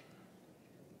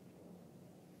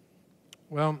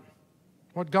 Well,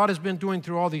 what God has been doing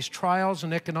through all these trials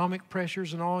and economic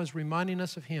pressures and all is reminding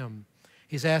us of Him.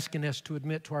 He's asking us to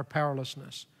admit to our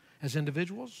powerlessness as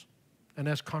individuals and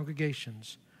as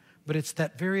congregations. But it's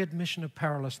that very admission of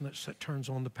powerlessness that turns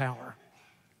on the power.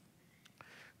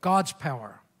 God's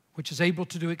power, which is able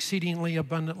to do exceedingly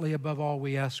abundantly above all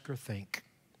we ask or think.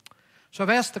 So I've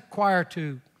asked the choir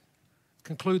to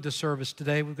conclude the service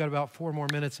today. We've got about 4 more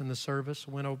minutes in the service.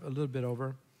 We went a little bit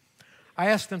over. I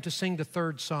asked them to sing the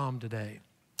 3rd Psalm today.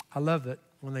 I love it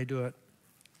when they do it.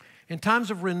 In times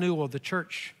of renewal, the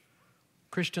church,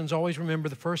 Christians always remember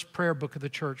the first prayer book of the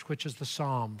church, which is the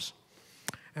Psalms.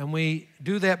 And we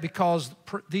do that because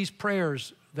these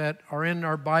prayers that are in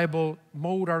our Bible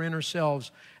mold our inner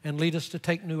selves and lead us to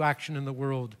take new action in the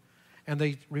world. And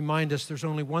they remind us there's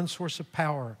only one source of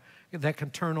power that can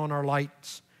turn on our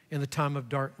lights in the time of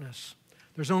darkness.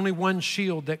 There's only one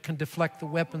shield that can deflect the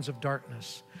weapons of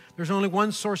darkness. There's only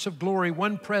one source of glory,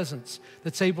 one presence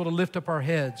that's able to lift up our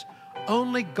heads.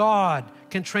 Only God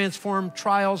can transform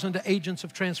trials into agents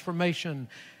of transformation,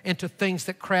 into things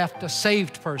that craft a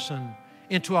saved person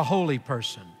into a holy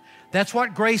person. That's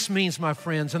what grace means, my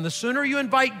friends. And the sooner you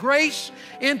invite grace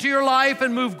into your life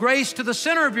and move grace to the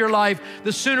center of your life,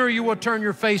 the sooner you will turn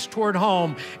your face toward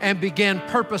home and begin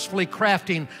purposefully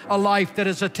crafting a life that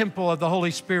is a temple of the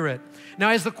Holy Spirit.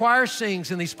 Now, as the choir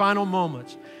sings in these final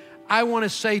moments, I want to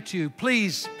say to you,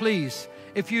 please,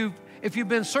 if you've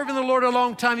been serving the Lord a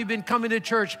long time, you've been coming to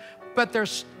church, but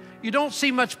you don't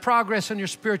see much progress in your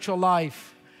spiritual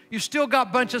life. You've still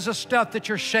got bunches of stuff that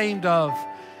you're ashamed of.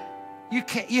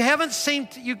 You haven't seen,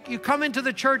 you come into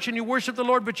the church and you worship the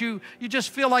Lord, but you just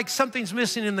feel like something's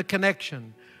missing in the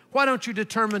connection. Why don't you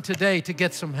determine today to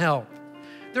get some help?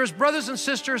 There's brothers and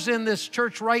sisters in this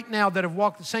church right now that have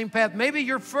walked the same path. Maybe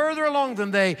you're further along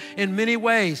than they in many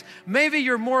ways. Maybe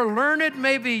you're more learned.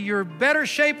 Maybe you're better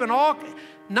shape in all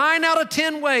 9 out of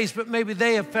 10 ways, but maybe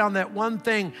they have found that one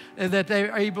thing that they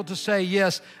are able to say,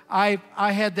 yes, I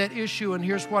had that issue and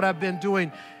here's what I've been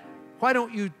doing. Why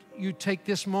don't you take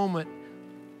this moment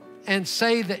and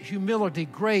say that humility,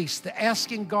 grace, the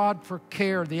asking God for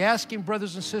care, the asking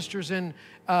brothers and sisters in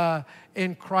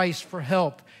Christ for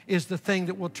help is the thing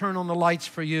that will turn on the lights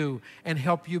for you and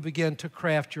help you begin to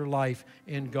craft your life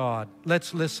in God.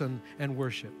 Let's listen and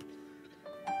worship.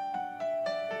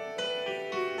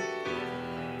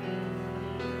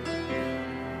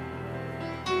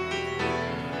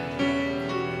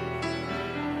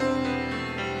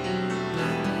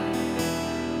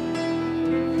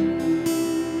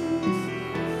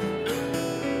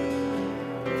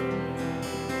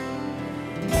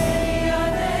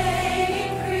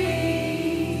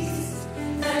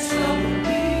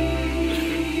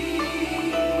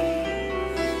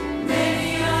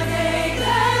 Many are they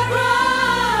that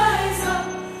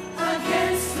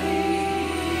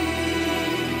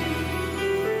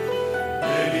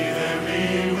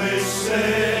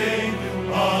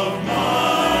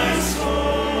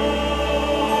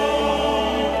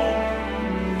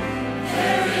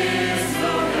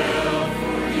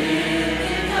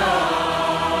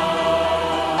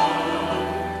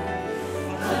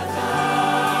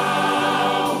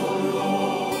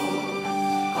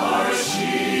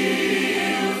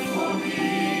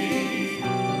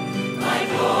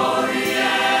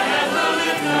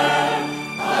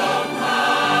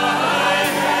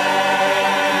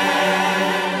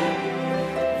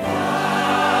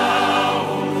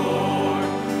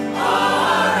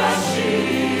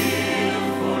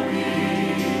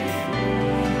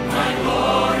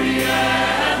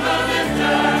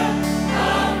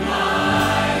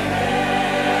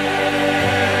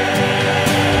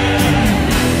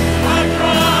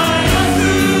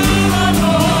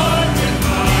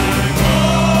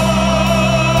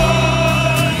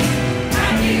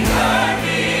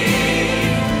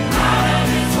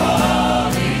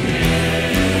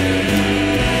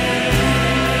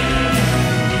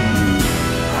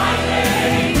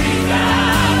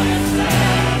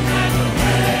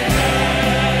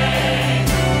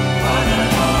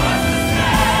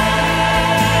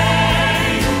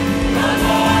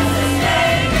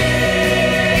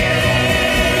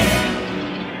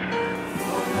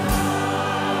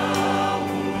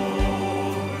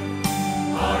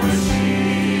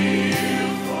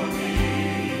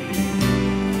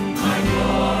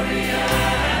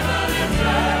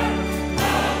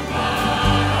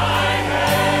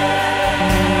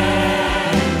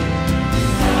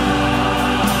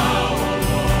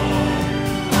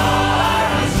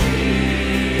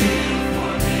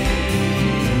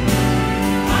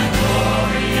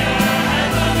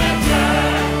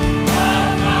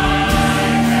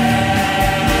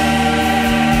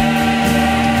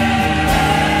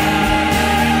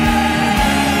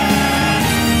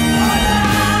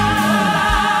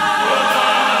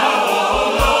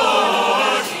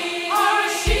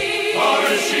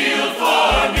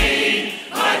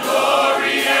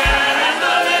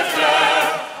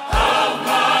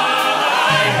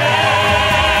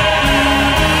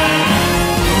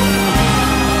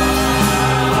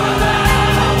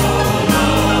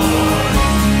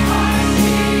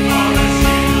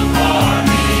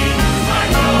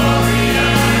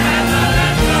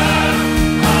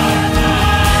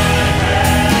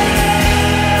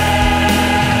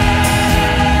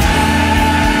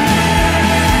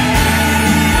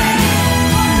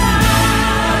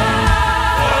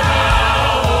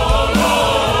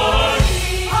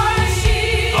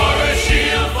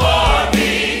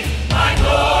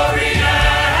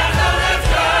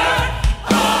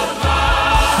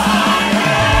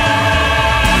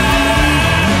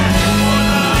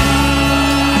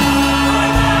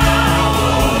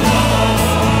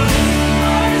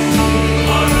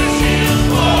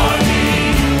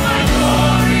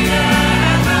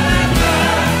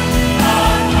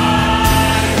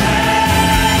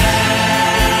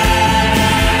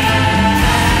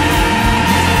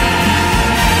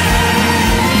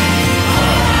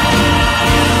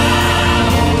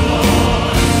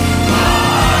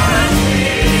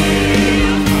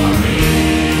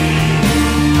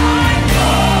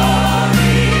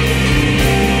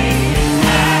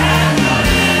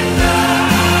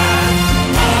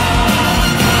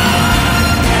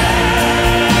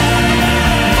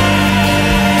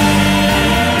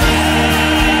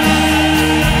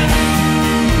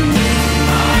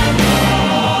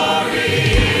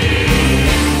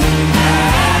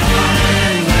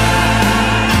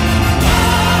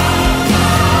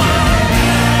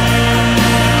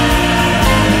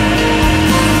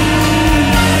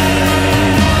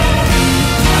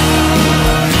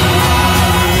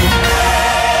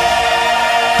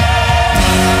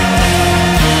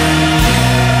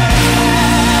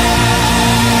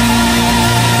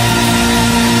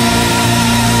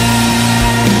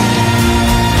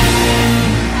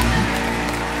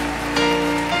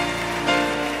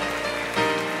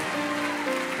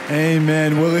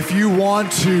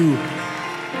want to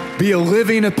be a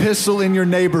living epistle in your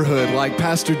neighborhood, like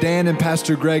Pastor Dan and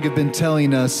Pastor Greg have been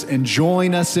telling us, and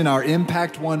join us in our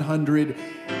Impact 100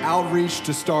 outreach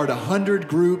to start 100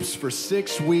 groups for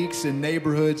 6 weeks in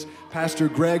neighborhoods. Pastor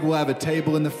Greg will have a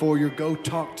table in the foyer. Go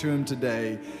talk to him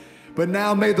today. But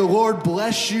now may the Lord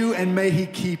bless you and may he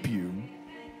keep you.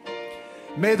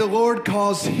 May the Lord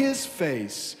cause his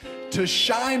face to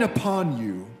shine upon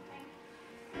you.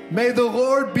 May the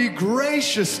Lord be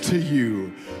gracious to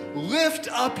you, lift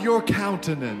up your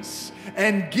countenance,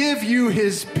 and give you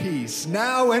his peace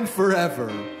now and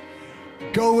forever.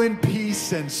 Go in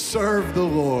peace and serve the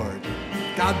Lord.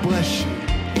 God bless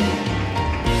you.